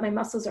so that my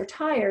muscles are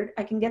tired,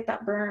 I can get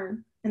that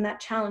burn and that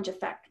challenge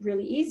effect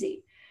really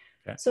easy.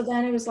 So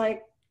then it was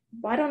like,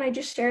 why don't I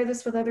just share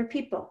this with other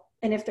people?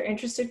 And if they're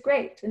interested,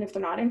 great. And if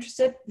they're not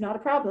interested, not a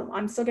problem.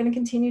 I'm still going to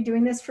continue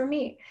doing this for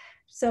me.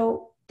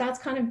 So that's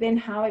kind of been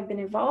how I've been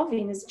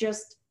evolving, is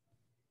just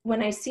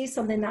when I see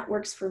something that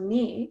works for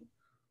me,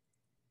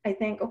 I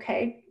think,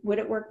 okay, would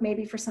it work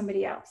maybe for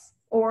somebody else?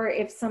 Or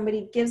if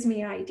somebody gives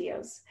me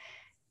ideas.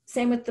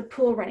 Same with the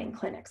pool running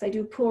clinics. I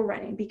do pool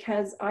running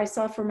because I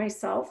saw for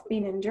myself,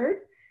 being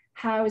injured,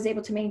 how I was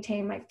able to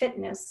maintain my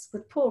fitness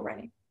with pool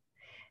running.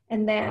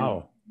 And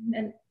then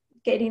and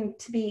getting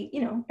to be,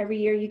 you know, every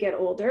year you get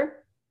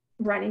older,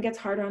 running gets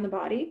harder on the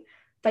body.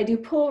 If I do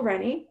pool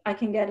running, I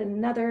can get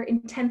another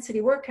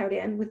intensity workout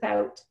in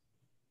without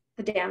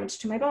the damage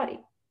to my body.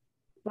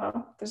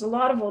 Well, there's a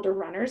lot of older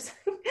runners.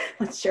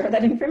 Let's share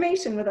that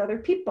information with other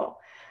people.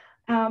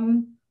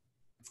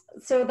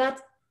 So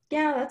that's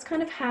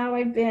kind of how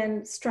I've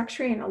been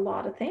structuring a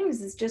lot of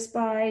things, is just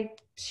by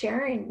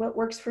sharing what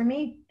works for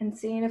me and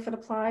seeing if it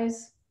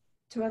applies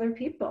to other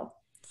people.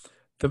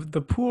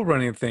 The pool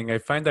running thing, I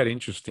find that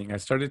interesting. I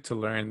started to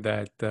learn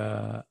that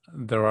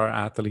there are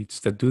athletes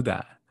that do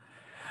that.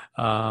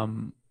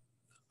 Um,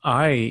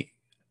 I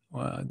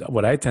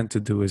what I tend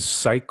to do is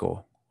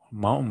cycle,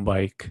 mountain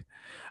bike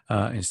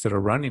instead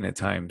of running at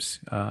times.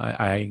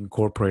 I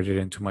incorporate it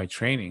into my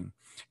training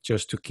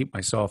just to keep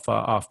myself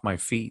off my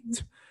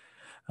feet.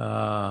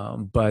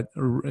 But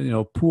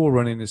pool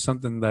running is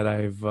something that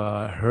I've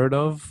heard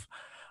of.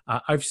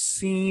 I've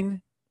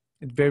seen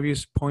at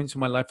various points in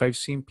my life. I've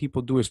seen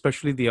people do,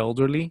 especially the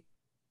elderly,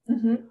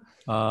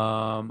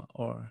 Mm-hmm.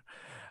 or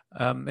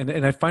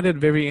and I find it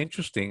very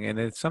interesting. And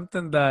it's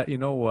something that, you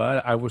know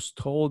what, I was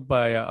told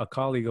by a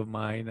colleague of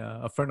mine,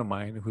 a friend of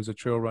mine who's a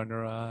trail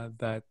runner,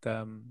 that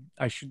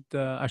I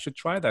should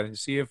try that and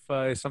see if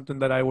it's something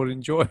that I would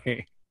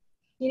enjoy.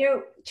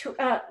 You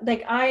know,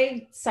 like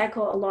I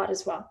cycle a lot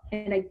as well,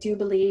 and I do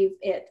believe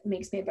it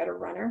makes me a better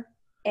runner.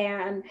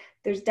 And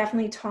there's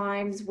definitely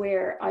times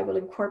where I will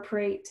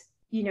incorporate,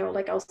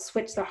 like I'll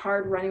switch the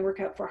hard running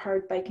workout for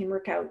hard biking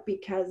workout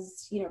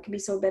because, it can be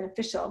so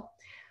beneficial.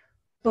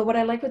 But what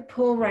I like with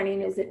pool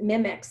running is it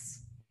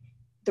mimics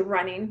the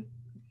running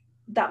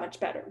that much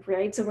better,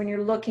 right? So when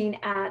you're looking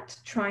at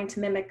trying to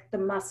mimic the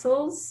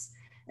muscles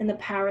and the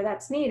power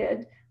that's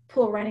needed,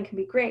 pool running can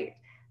be great.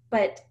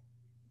 But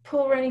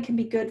pool running can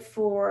be good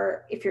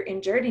for if you're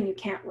injured and you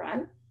can't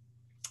run.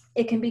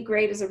 It can be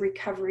great as a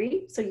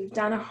recovery. So you've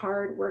done a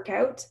hard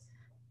workout,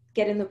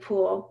 get in the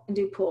pool and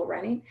do pool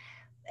running.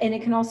 And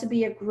it can also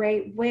be a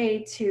great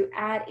way to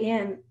add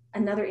in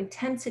another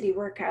intensity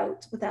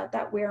workout without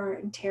that wear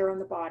and tear on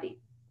the body,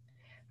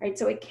 right?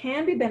 So it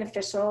can be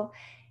beneficial.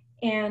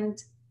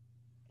 And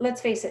let's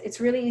face it, it's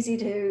really easy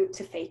to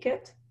fake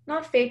it.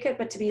 Not fake it,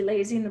 but to be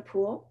lazy in the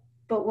pool.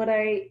 But what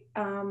I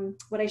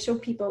show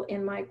people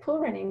in my pool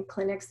running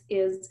clinics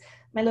is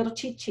my little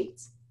cheat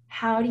sheets.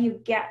 How do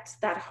you get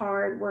that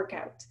hard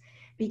workout?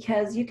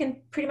 Because you can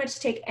pretty much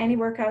take any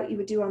workout you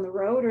would do on the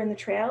road or in the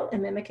trail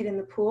and mimic it in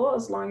the pool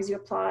as long as you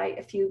apply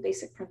a few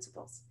basic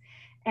principles.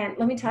 And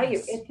let me tell you,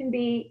 Nice. it can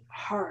be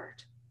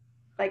hard.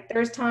 Like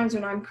there's times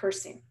when I'm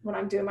cursing when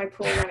I'm doing my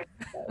pool running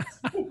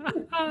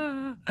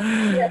workouts.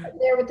 Yeah, I'm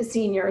there with the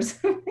seniors.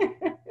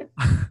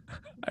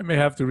 I may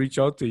have to reach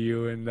out to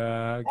you and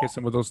get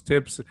some of those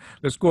tips.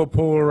 Let's go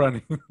pool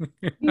running.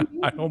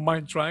 I don't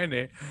mind trying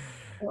it.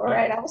 All Uh,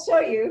 right, I'll show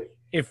you.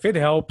 if it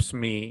helps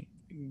me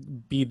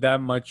be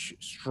that much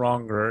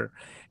stronger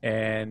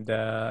and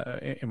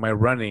in my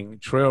running,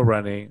 trail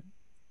running,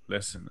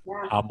 listen,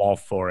 Yeah. I'm all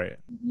for it.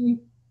 Mhm.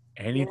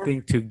 Yeah.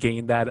 Anything to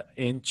gain that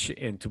inch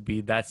and to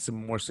be that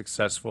more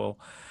successful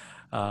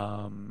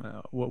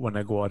when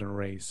I go out and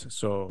race.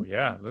 So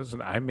yeah,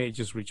 listen, I may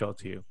just reach out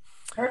to you.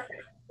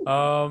 Perfect.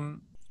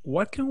 Um,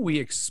 what can we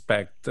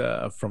expect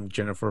from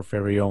Jennifer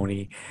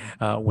Faraone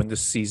when the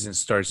season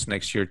starts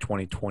next year,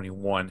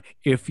 2021?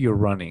 If you're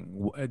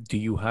running, do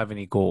you have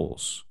any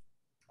goals?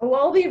 Oh,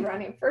 I'll be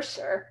running for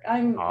sure.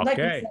 I'm like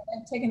you said, Okay.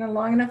 I've taken a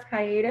long enough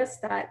hiatus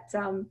that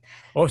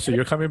Oh, so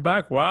you're coming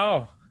back?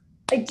 Wow.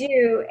 I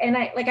do, and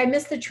I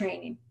miss the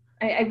training.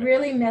 I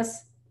really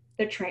miss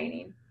the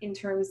training in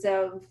terms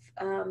of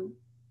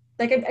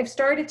like I've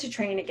started to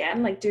train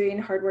again, like doing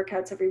hard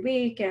workouts every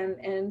week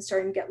and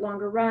starting to get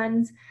longer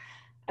runs.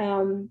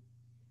 Um,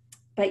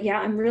 but yeah,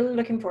 I'm really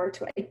looking forward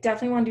to it. I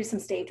definitely want to do some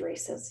stage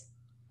races.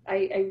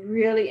 I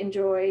really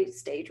enjoy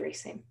stage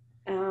racing.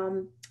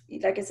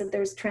 Like I said,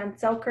 there's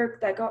Trans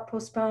Selkirk that got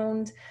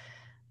postponed.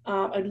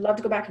 I'd love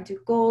to go back and do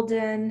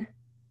Golden.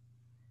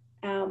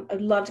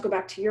 I'd love to go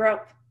back to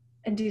Europe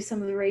and do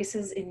some of the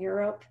races in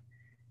Europe.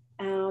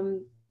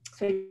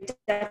 So I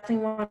definitely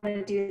want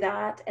to do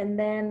that. And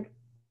then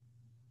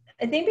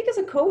I think because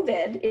of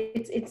COVID,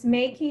 it's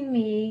making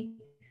me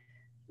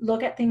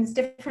look at things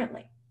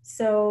differently.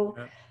 So,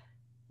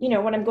 Yeah.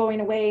 when I'm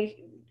going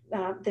away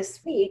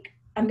this week,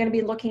 I'm going to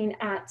be looking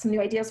at some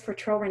new ideas for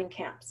trail running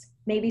camps,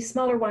 maybe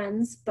smaller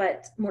ones,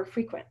 but more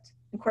frequent,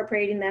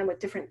 incorporating them with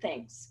different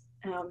things.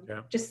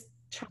 Yeah. Just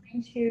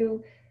trying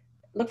to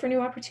look for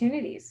new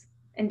opportunities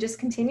and just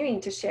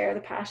continuing to share the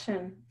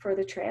passion for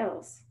the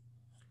trails.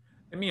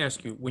 Let me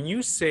ask you, when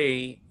you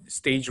say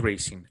stage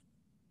racing,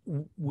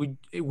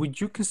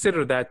 would you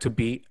consider that to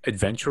be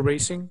adventure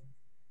racing?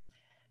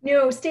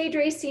 Stage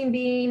racing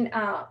being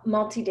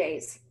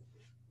multi-days,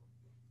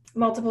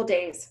 multiple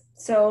days.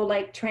 So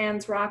like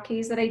Trans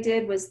Rockies that I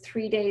did was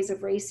 3 days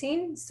of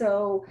racing.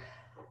 So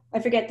I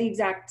forget the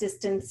exact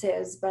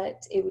distances,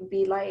 but it would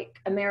be like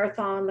a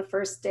marathon the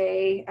first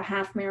day, a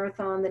half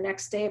marathon the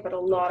next day, but a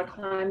lot of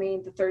Okay.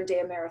 climbing the third day,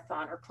 a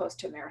marathon or close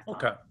to a marathon.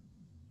 Okay.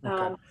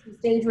 Okay.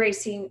 Stage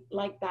racing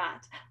like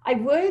that. I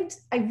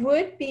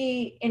would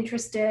be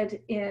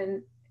interested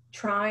in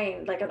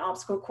trying like an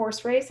obstacle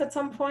course race at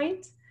some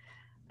point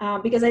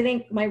because I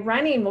think my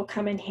running will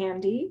come in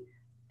handy.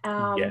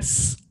 Um,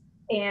 Yes.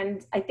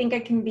 and I think I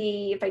can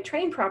be, if I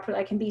train properly,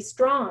 I can be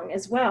strong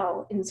as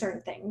well in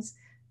certain things.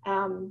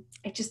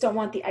 I just don't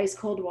want the ice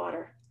cold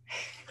water.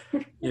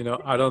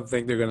 I don't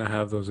think they're gonna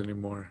have those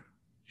anymore.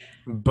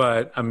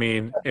 But I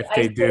mean, if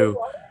they Ice cold do,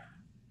 water.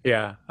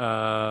 yeah.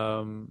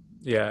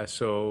 Yeah,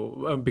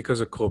 so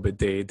because of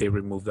COVID, they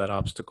removed that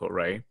obstacle,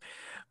 right?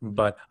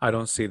 But I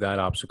don't see that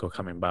obstacle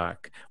coming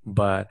back.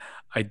 But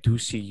I do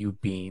see you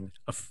being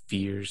a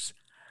fierce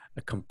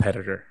a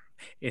competitor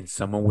in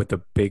someone with a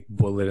big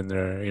bullet in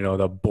their,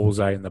 the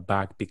bullseye in the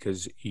back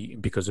because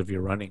of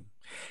your running.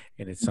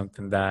 And it's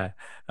something that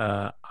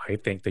I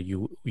think that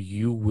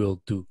you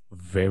will do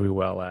very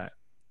well at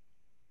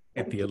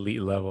Thank the you.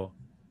 elite level.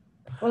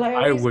 Well, I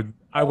I always, would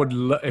I would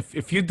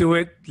if you do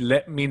it,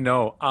 let me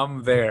know.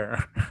 I'm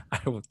there. I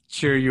will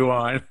cheer you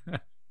on.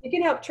 you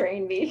can help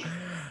train me.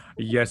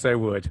 Yes, I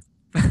would.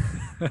 I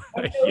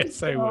always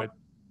Yes, I felt would.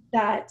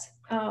 that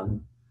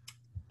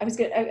I was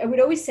good. I would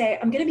always say,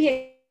 I'm going to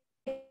be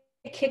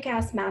a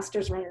kick-ass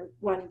masters runner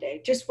one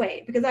day. Just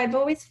wait, because I've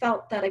always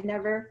felt that I've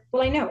never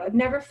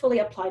fully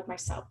applied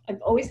myself.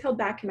 I've always held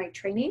back in my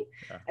training.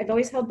 Yeah. I've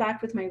always held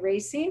back with my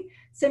racing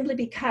simply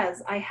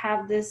because I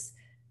have this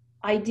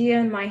idea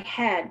in my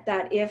head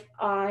that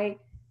I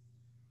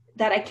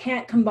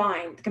can't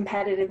combine the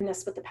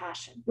competitiveness with the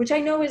passion, which I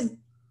know is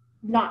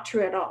not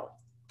true at all.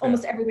 Yeah.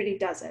 Almost everybody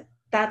does it.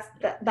 Yeah.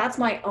 That's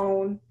my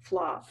own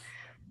flaw.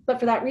 But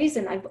for that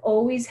reason, I've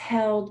always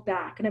held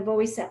back, and I've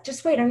always said,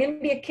 just wait, I'm going to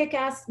be a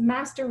kick-ass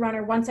master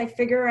runner once I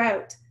figure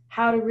out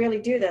how to really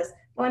do this.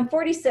 Well, I'm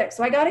 46,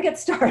 so I got to get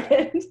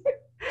started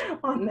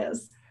on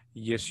this.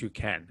 Yes, you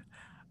can.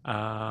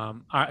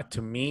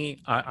 To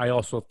me, I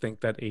also think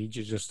that age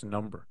is just a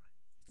number.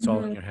 It's all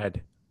in Mm-hmm. your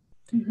head.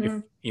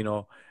 If Mm-hmm.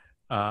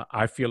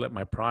 I feel at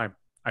my prime.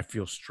 I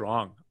feel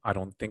strong. I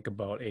don't think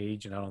about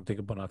age and I don't think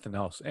about nothing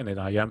else. And then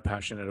I am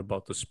passionate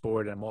about the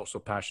sport. I'm also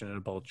passionate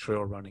about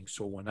trail running.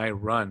 So when I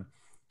run,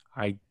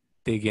 I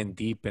dig in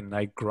deep and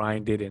I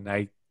grind it and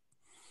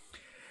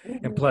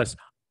Mm-hmm. plus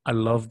I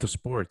love the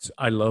sports.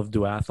 I love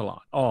duathlon.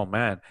 Oh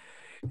man.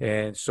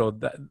 And so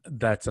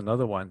that's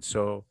another one.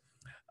 So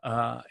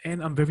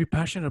and I'm very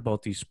passionate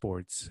about these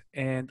sports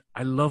and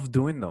I love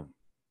doing them.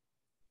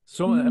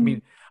 So I Mm-hmm.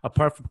 mean,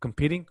 apart from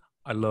competing,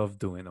 I love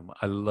doing them.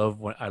 I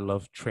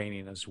love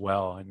training as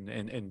well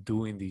and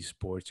doing these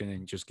sports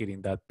and just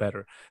getting that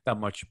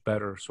much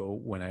better. So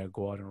when I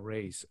go out and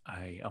race,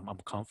 I'm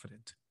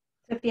confident.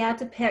 So if you had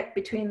to pick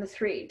between the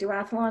three,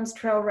 duathlons,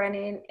 trail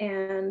running,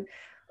 and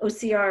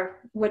OCR,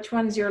 which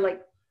one's your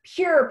like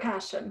pure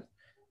passion?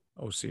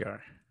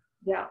 OCR.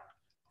 Yeah.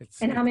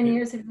 It's And how it, many it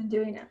years have you been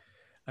doing it?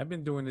 I've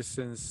been doing this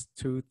since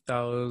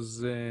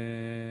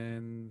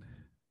 2000.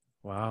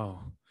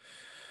 Wow.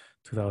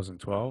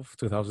 2012,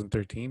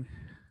 2013,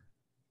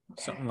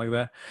 Okay. something like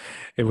that.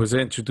 It was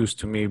introduced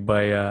to me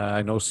by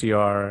an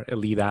OCR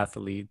elite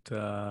athlete.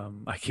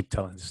 I keep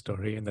telling the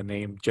story, and the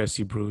name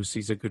Jesse Bruce.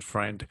 He's a good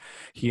friend.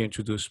 He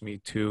introduced me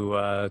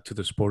to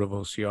the sport of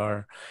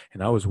OCR,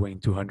 and I was weighing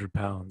 200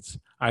 pounds.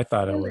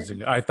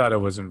 Really? I thought I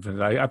was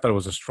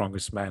the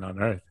strongest man on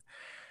earth.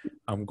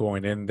 I'm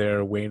going in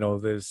there weighing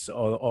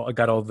I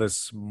got all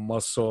this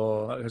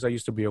muscle because I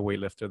used to be a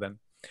weightlifter then.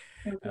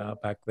 Okay.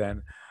 Back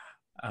then,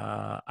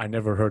 I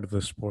never heard of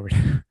the sport.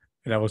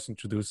 And I was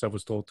introduced, I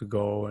was told to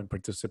go and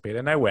participate.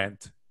 And I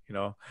went,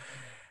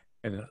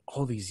 and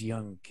all these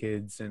young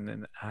kids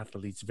and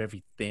athletes,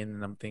 very thin.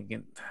 And I'm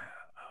thinking,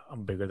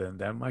 I'm bigger than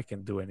them. I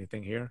can do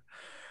anything here.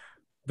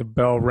 The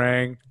bell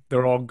rang.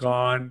 They're all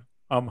gone.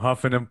 I'm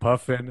huffing and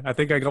puffing. I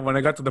think when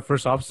I got to the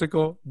first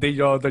obstacle, they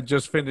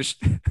just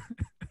finished.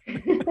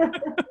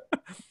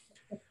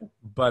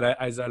 But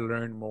as I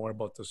learned more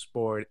about the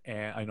sport,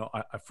 and I know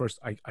at first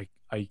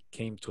I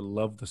came to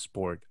love the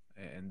sport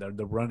and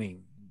the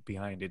running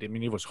behind it. I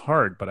mean, it was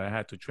hard, but I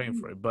had to train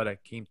for it. But I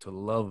came to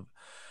love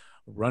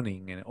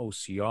running and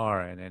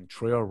OCR and then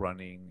trail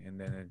running, and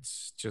then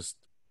it's just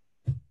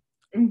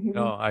Mm-hmm.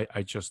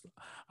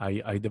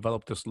 I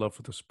developed this love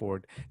for the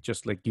sport,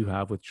 just like you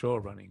have with trail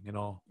running.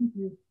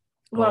 Mm-hmm. Oh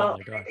Well,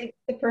 my I God. think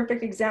the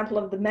perfect example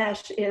of the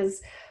mesh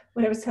is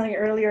what I was telling you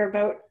earlier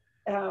about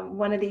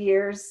one of the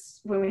years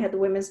when we had the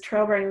women's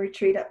trail running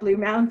retreat at Blue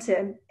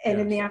Mountain. And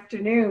in the Yes.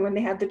 afternoon, when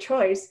they had the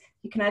choice,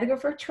 you can either go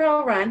for a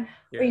trail run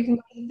or Yeah. you can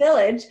go to the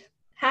village.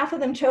 Half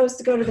of them chose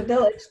to go to the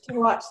village to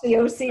watch the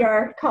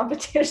OCR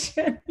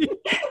competition. They're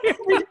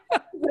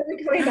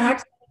coming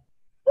back.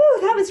 Oh,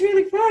 that was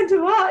really fun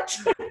to watch.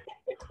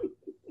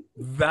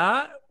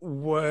 That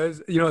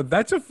was,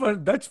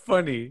 that's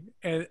funny.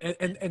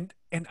 And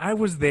I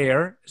was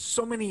there.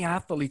 So many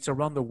athletes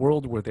around the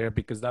world were there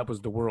because that was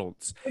the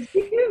world's. It's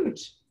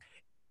huge.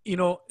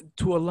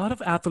 To a lot of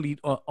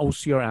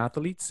OCR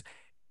athletes,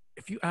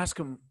 if you ask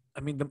them,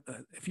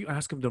 if you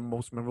ask them the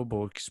most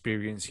memorable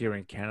experience here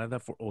in Canada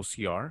for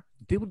OCR,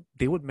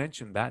 they would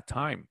mention that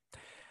time.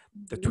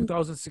 The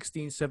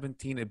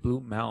 2016-17 at Blue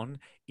Mountain,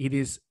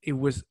 it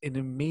was an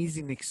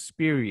amazing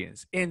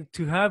experience. And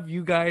to have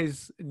you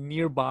guys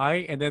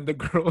nearby and then the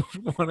girls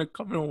want to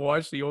come and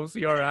watch the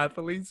OCR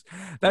athletes,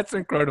 that's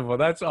incredible.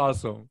 That's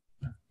awesome.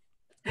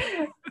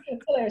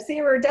 So,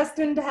 see, we're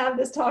destined to have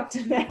this talk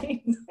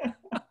tonight.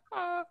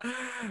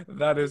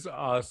 That is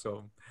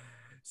awesome.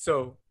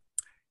 So,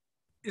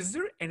 is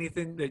there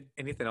anything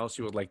else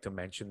you would like to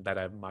mention that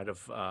I might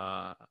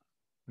have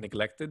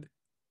neglected?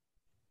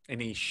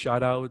 Any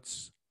shout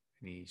outs?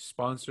 Any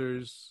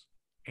sponsors?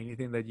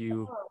 Anything that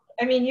you,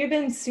 I mean, you've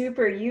been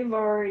super. You've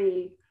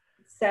already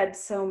said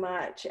so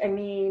much. I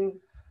mean,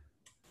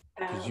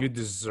 because you um,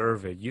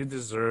 deserve it. You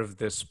deserve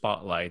this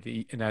spotlight,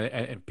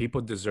 and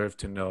people deserve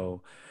to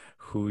know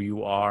who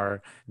you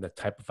are, the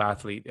type of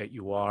athlete that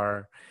you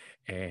are,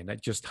 and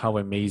just how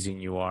amazing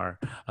you are.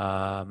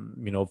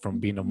 From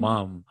being a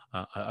mom,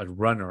 a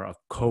runner, a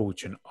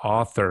coach, an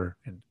author,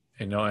 and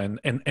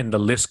and the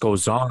list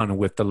goes on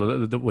with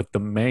the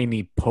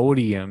many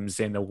podiums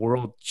and the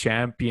world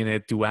champion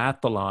at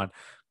duathlon.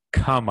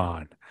 Come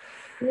on,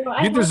 I you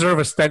have deserve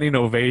a standing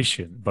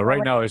ovation. But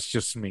right now, it's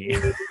just me.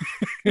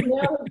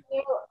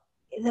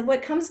 to,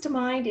 what comes to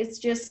mind is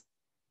just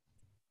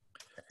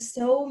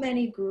so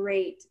many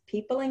great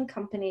people and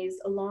companies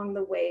along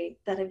the way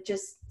that have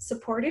just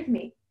supported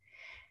me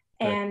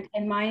Good. and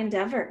in my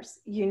endeavors.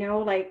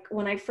 Like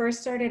when I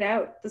first started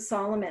out, the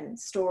Solomon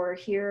store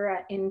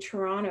here in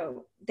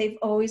Toronto, they've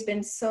always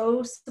been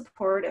so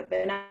supportive,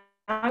 and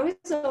I was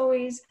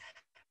always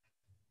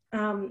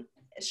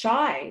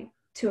shy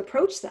to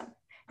approach them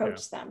Yeah.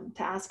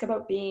 to ask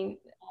about being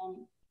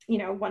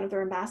one of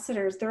their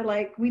ambassadors. They're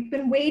like, we've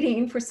been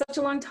waiting for such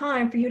a long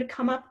time for you to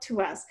come up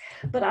to us,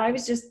 but I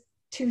was just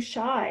too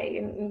shy,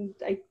 and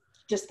I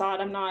just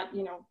thought, I'm not,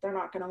 they're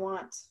not going to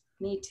want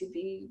me to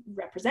be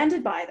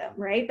represented by them,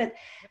 right? But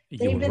You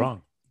they've were been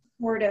wrong.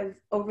 supportive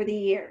over the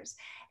years.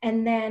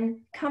 And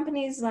then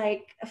companies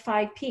like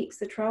Five Peaks,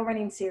 the trail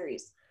running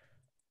series,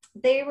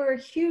 they were a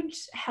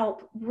huge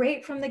help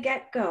right from the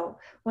get-go.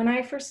 When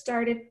I first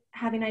started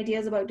having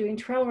ideas about doing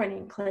trail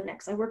running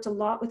clinics, I worked a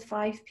lot with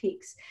Five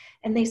Peaks,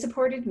 and they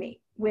supported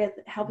me with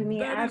helping me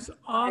That is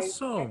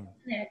advertise awesome.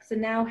 clinics, and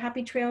now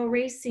Happy Trail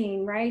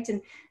Racing, right? And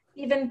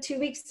even 2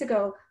 weeks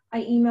ago,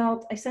 I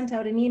sent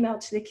out an email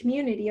to the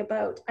community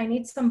about, I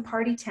need some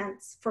party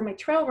tents for my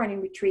trail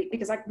running retreat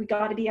because we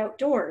got to be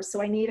outdoors,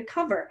 so I need a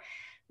cover.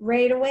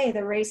 Right away,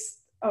 the race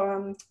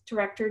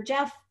director,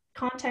 Jeff,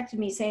 contacted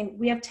me saying,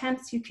 we have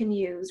tents you can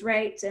use,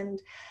 right? And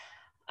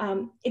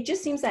it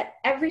just seems that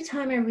every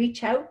time I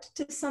reach out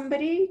to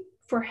somebody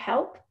for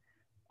help,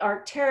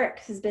 Arc'teryx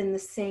has been the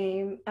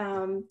same,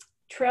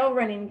 trail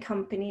running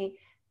company,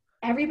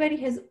 everybody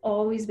has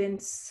always been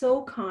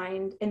so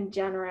kind and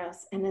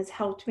generous and has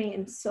helped me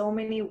in so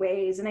many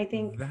ways. And I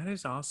think That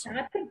is awesome.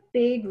 that's a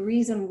big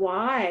reason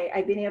why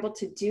I've been able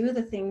to do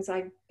the things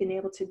I've been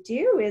able to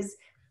do is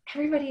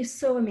everybody is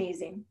so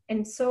amazing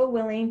and so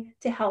willing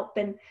to help.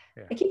 And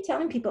Yeah. I keep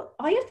telling people,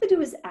 all you have to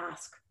do is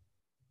ask.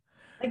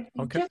 Like,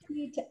 you Okay. just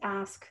need to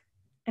ask,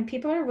 and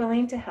people are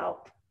willing to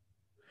help.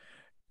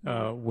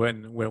 Yeah.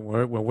 When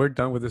we're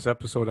done with this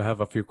episode, I have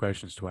a few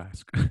questions to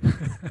ask.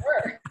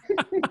 Sure.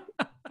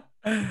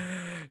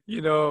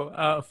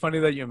 Funny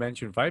that you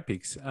mentioned Five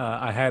Peaks.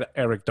 I had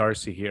Eric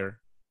Darcy here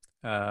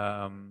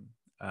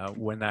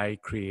when I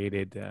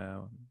created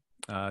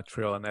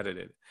Trail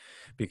Unedited,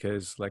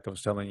 because, like I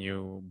was telling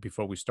you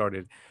before we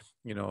started,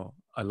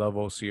 I love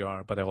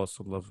OCR, but I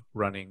also love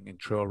running and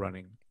trail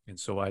running. And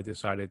so I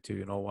decided to,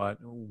 you know what,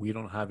 we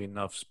don't have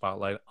enough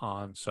spotlight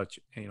on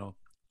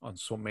on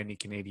so many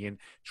Canadian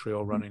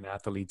trail running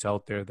athletes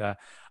out there that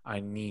I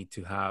need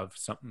to have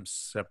something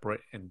separate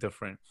and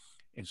different.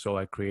 And so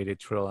I created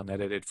Trail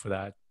Unedited for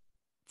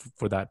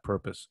that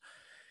purpose.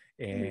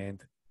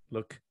 And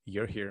look,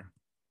 you're here.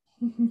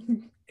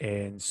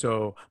 And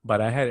so, but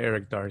I had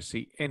Eric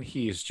Darcy, and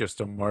he is just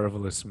a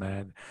marvelous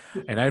man.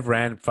 And I've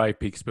ran Five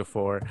Peaks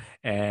before,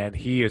 and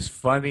he is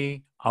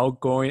funny,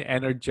 outgoing,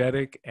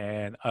 energetic,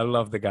 and I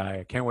love the guy.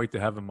 I can't wait to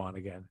have him on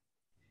again.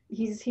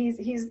 He's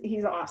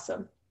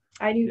awesome.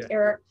 I knew Yeah.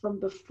 Eric from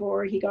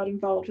before he got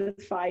involved with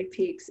Five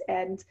Peaks,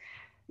 and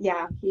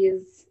yeah,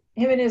 him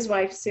and his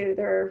wife Sue.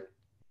 They're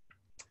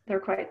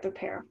quite the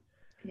pair.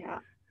 Yeah.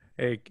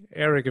 Hey,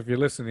 Eric, if you're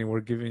listening,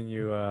 we're giving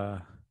you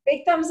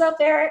Big thumbs up,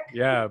 Eric.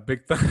 yeah,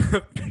 big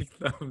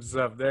thumbs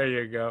up. There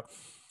you go.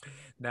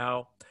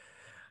 Now,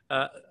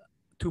 uh,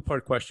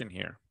 two-part question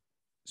here.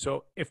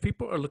 So, if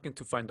people are looking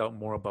to find out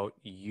more about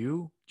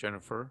you,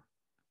 Jennifer,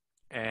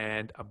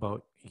 and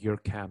about your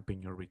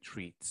camping, your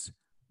retreats,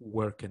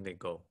 where can they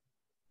go?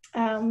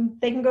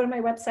 They can go to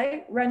my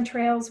website,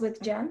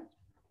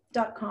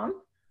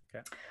 runtrailswithjen.com,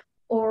 Okay.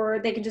 or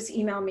they can just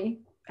email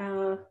me.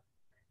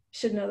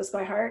 Should know this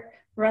by heart.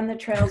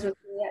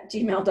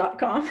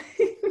 runthetrailswithme@gmail.com.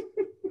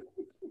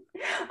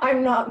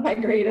 I'm not my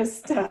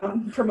greatest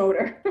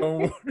promoter.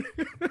 Oh,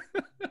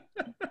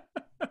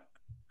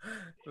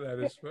 that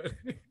is funny.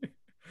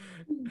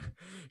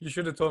 You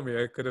should have told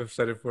me. I could have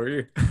said it for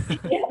you.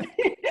 Yeah.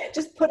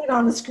 Just put it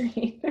on the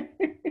screen.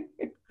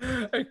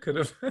 I could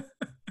have.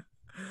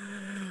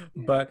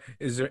 But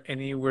is there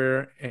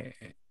anywhere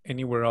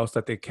else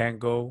that they can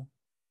go?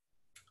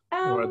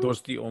 Or are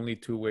those the only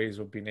two ways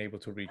of being able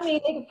to reach I mean,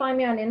 they can find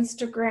me on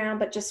Instagram,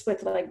 but just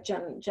with like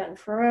Jen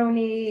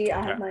Faraone.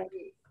 I have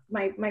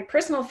my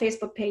personal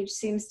Facebook page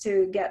seems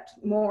to get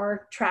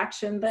more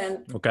traction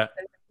than Okay.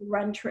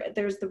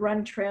 there's the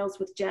Run Trails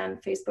with Jen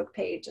Facebook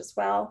page as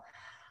well.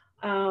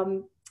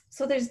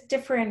 So there's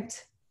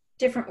different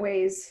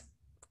ways.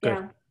 Good.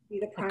 Yeah, be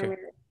the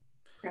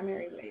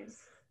primary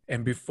ways.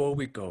 And before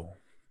we go,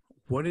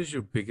 What is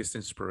your biggest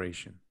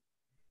inspiration?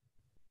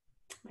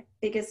 My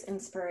biggest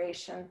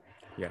inspiration.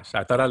 Yes,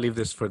 I thought I'd leave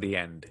this for the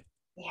end.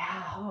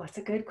 Yeah, oh, it's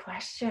a good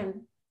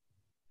question.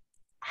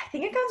 I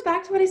think it comes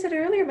back to what I said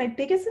earlier. My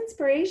biggest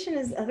inspiration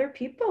is other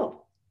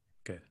people.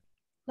 Good.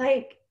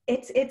 Like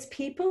it's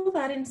people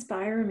that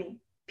inspire me.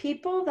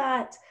 People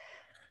that,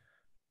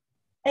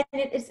 and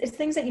it's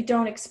things that you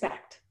don't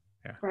expect,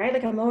 Yeah. right?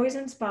 Like I'm always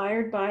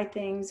inspired by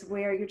things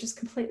where you're just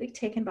completely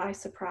taken by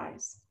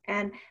surprise.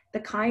 And the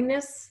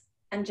kindness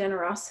and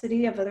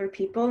generosity of other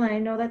people, and I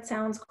know that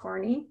sounds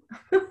corny,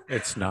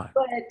 It's not.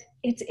 but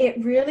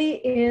it really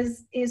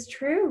is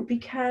true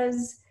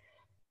because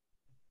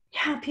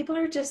yeah, people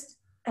are just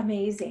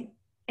amazing.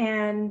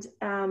 And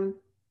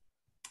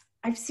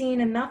I've seen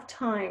enough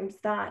times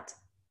that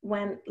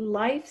when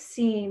life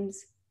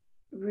seems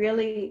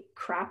really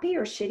crappy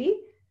or shitty,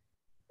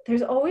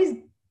 there's always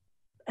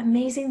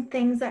amazing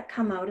things that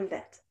come out of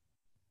it.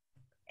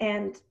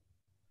 And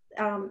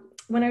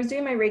when I was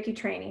doing my Reiki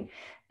training,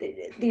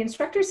 the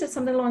instructor said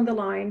something along the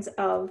lines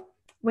of,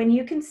 when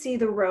you can see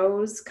the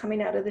rose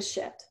coming out of the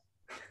shit,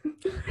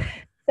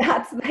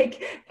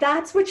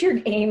 that's what you're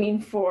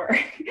aiming for.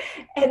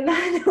 And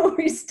that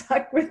always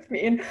stuck with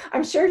me. And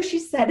I'm sure she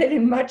said it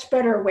in much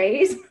better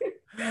ways.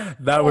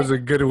 That was a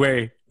good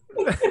way.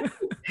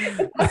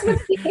 That's what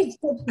stayed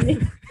with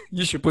me.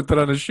 You should put that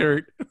on a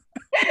shirt.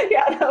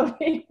 Yeah, that'll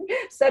be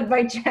said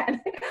by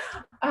Jen.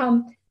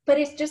 But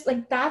it's just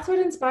like, that's what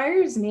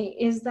inspires me,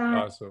 is that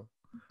Awesome.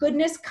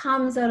 goodness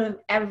comes out of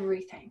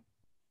everything,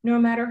 no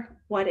matter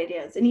what it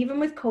is. And even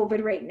with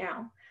COVID right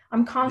now,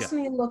 I'm Yeah,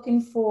 constantly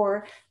looking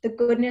for the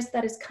goodness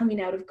that is coming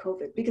out of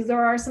COVID, because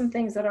there are some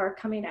things that are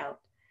coming out.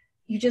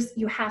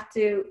 You have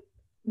to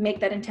make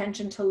that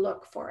intention to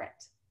look for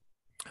it.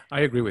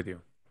 I agree with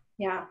you.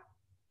 Yeah.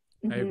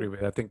 I Mm-hmm. agree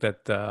with you. I think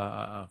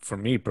that for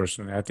me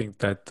personally, I think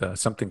that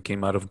something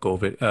came out of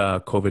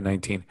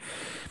COVID-19,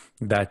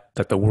 that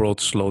the world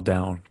slowed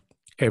down.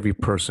 Every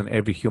person,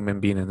 every human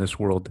being in this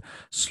world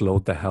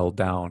slowed the hell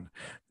down.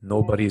 Yeah.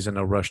 Nobody's in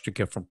a rush to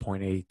get from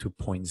point A to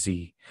point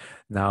Z.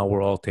 Now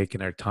we're all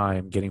taking our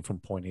time getting from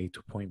point A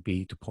to point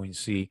B to point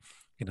C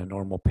in a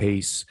normal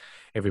pace.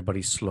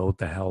 Everybody slowed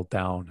the hell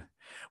down.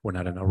 We're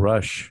not in a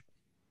rush.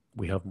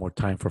 We have more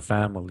time for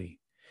family.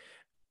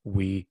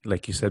 We,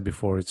 like you said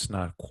before, it's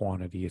not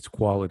quantity, it's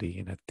quality.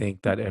 And I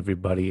think that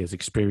everybody is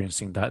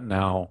experiencing that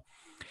now.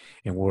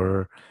 And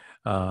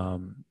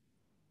um,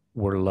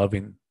 we're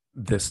loving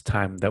this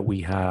time that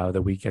we have,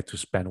 that we get to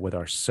spend with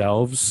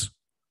ourselves,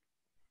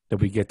 that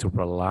we get to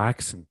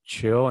relax and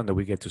chill, and that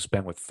we get to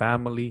spend with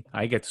family.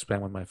 I get to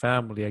spend with my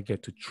family. I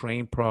get to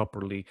train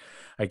properly.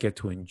 I get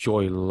to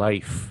enjoy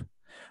life.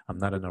 I'm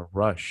not in a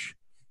rush.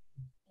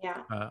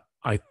 Yeah.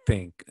 I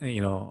think,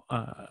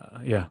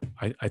 yeah,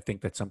 I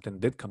think that something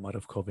did come out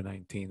of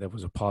COVID-19 that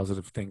was a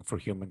positive thing for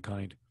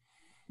humankind,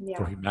 for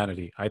Yeah.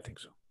 humanity. I think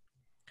so.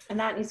 And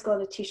that needs to go on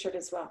the t-shirt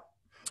as well.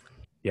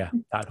 Yeah,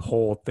 that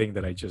whole thing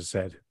that I just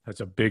said.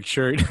 That's a big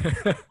shirt.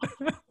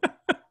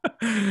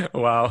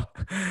 Wow.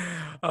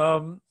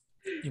 Um,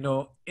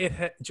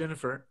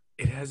 Jennifer,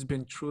 it has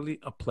been truly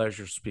a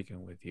pleasure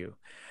speaking with you.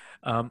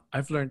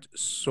 I've learned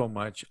so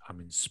much. I'm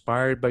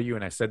inspired by you.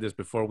 And I said this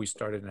before we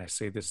started, and I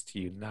say this to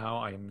you now.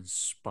 I am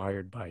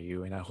inspired by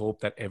you. And I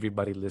hope that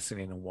everybody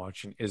listening and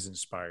watching is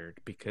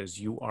inspired, because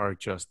you are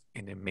just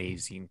an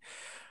amazing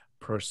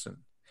person,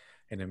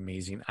 an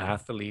amazing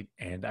athlete.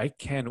 And I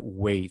can't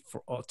wait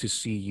for all to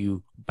see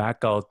you back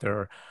out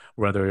there,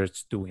 whether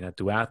it's doing a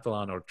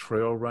duathlon or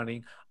trail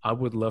running. I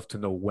would love to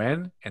know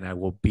when, and I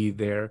will be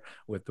there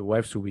with the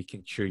wife so we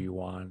can cheer you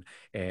on.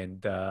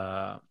 And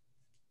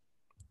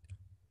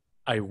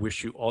I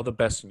wish you all the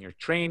best in your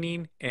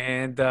training.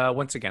 And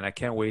once again, I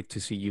can't wait to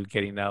see you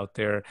getting out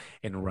there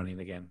and running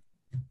again.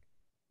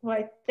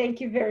 Why,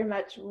 thank you very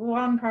much,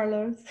 Juan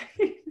Carlos.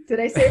 Did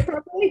I say it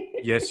properly?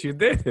 Yes, you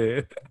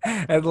did.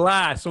 At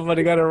last,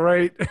 somebody got it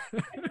right.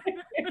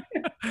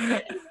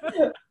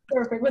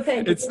 Perfect. Well,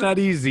 thank It's you. not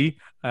easy.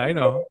 I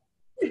know.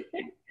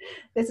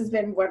 This has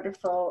been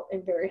wonderful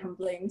and very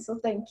humbling. So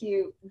thank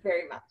you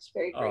very much.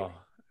 Very Oh,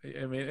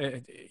 grateful. I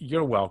mean,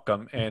 you're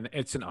welcome, and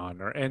it's an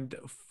honor. And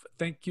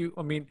thank you.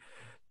 I mean,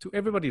 to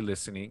everybody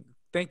listening,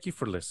 thank you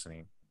for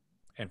listening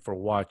and for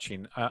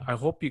watching. I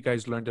hope you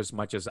guys learned as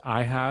much as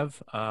I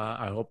have.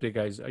 I hope you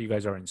guys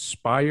are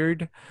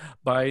inspired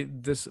by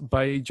this,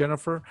 by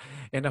Jennifer,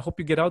 and I hope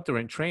you get out there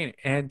and train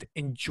and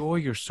enjoy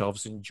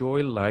yourselves,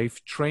 enjoy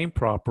life, train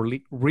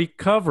properly,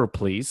 recover,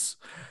 please,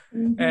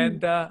 Mm-hmm.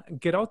 and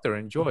get out there,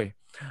 enjoy.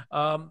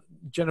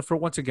 Jennifer,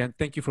 once again,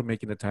 thank you for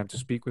making the time to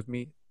speak with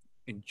me.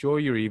 Enjoy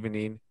your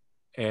evening,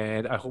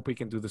 and I hope we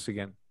can do this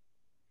again.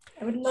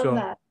 I would love So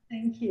that.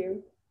 Thank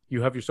you.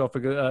 you have yourself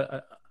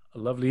a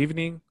lovely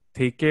evening.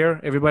 Take care,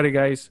 everybody,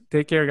 guys.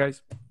 Take care,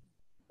 guys.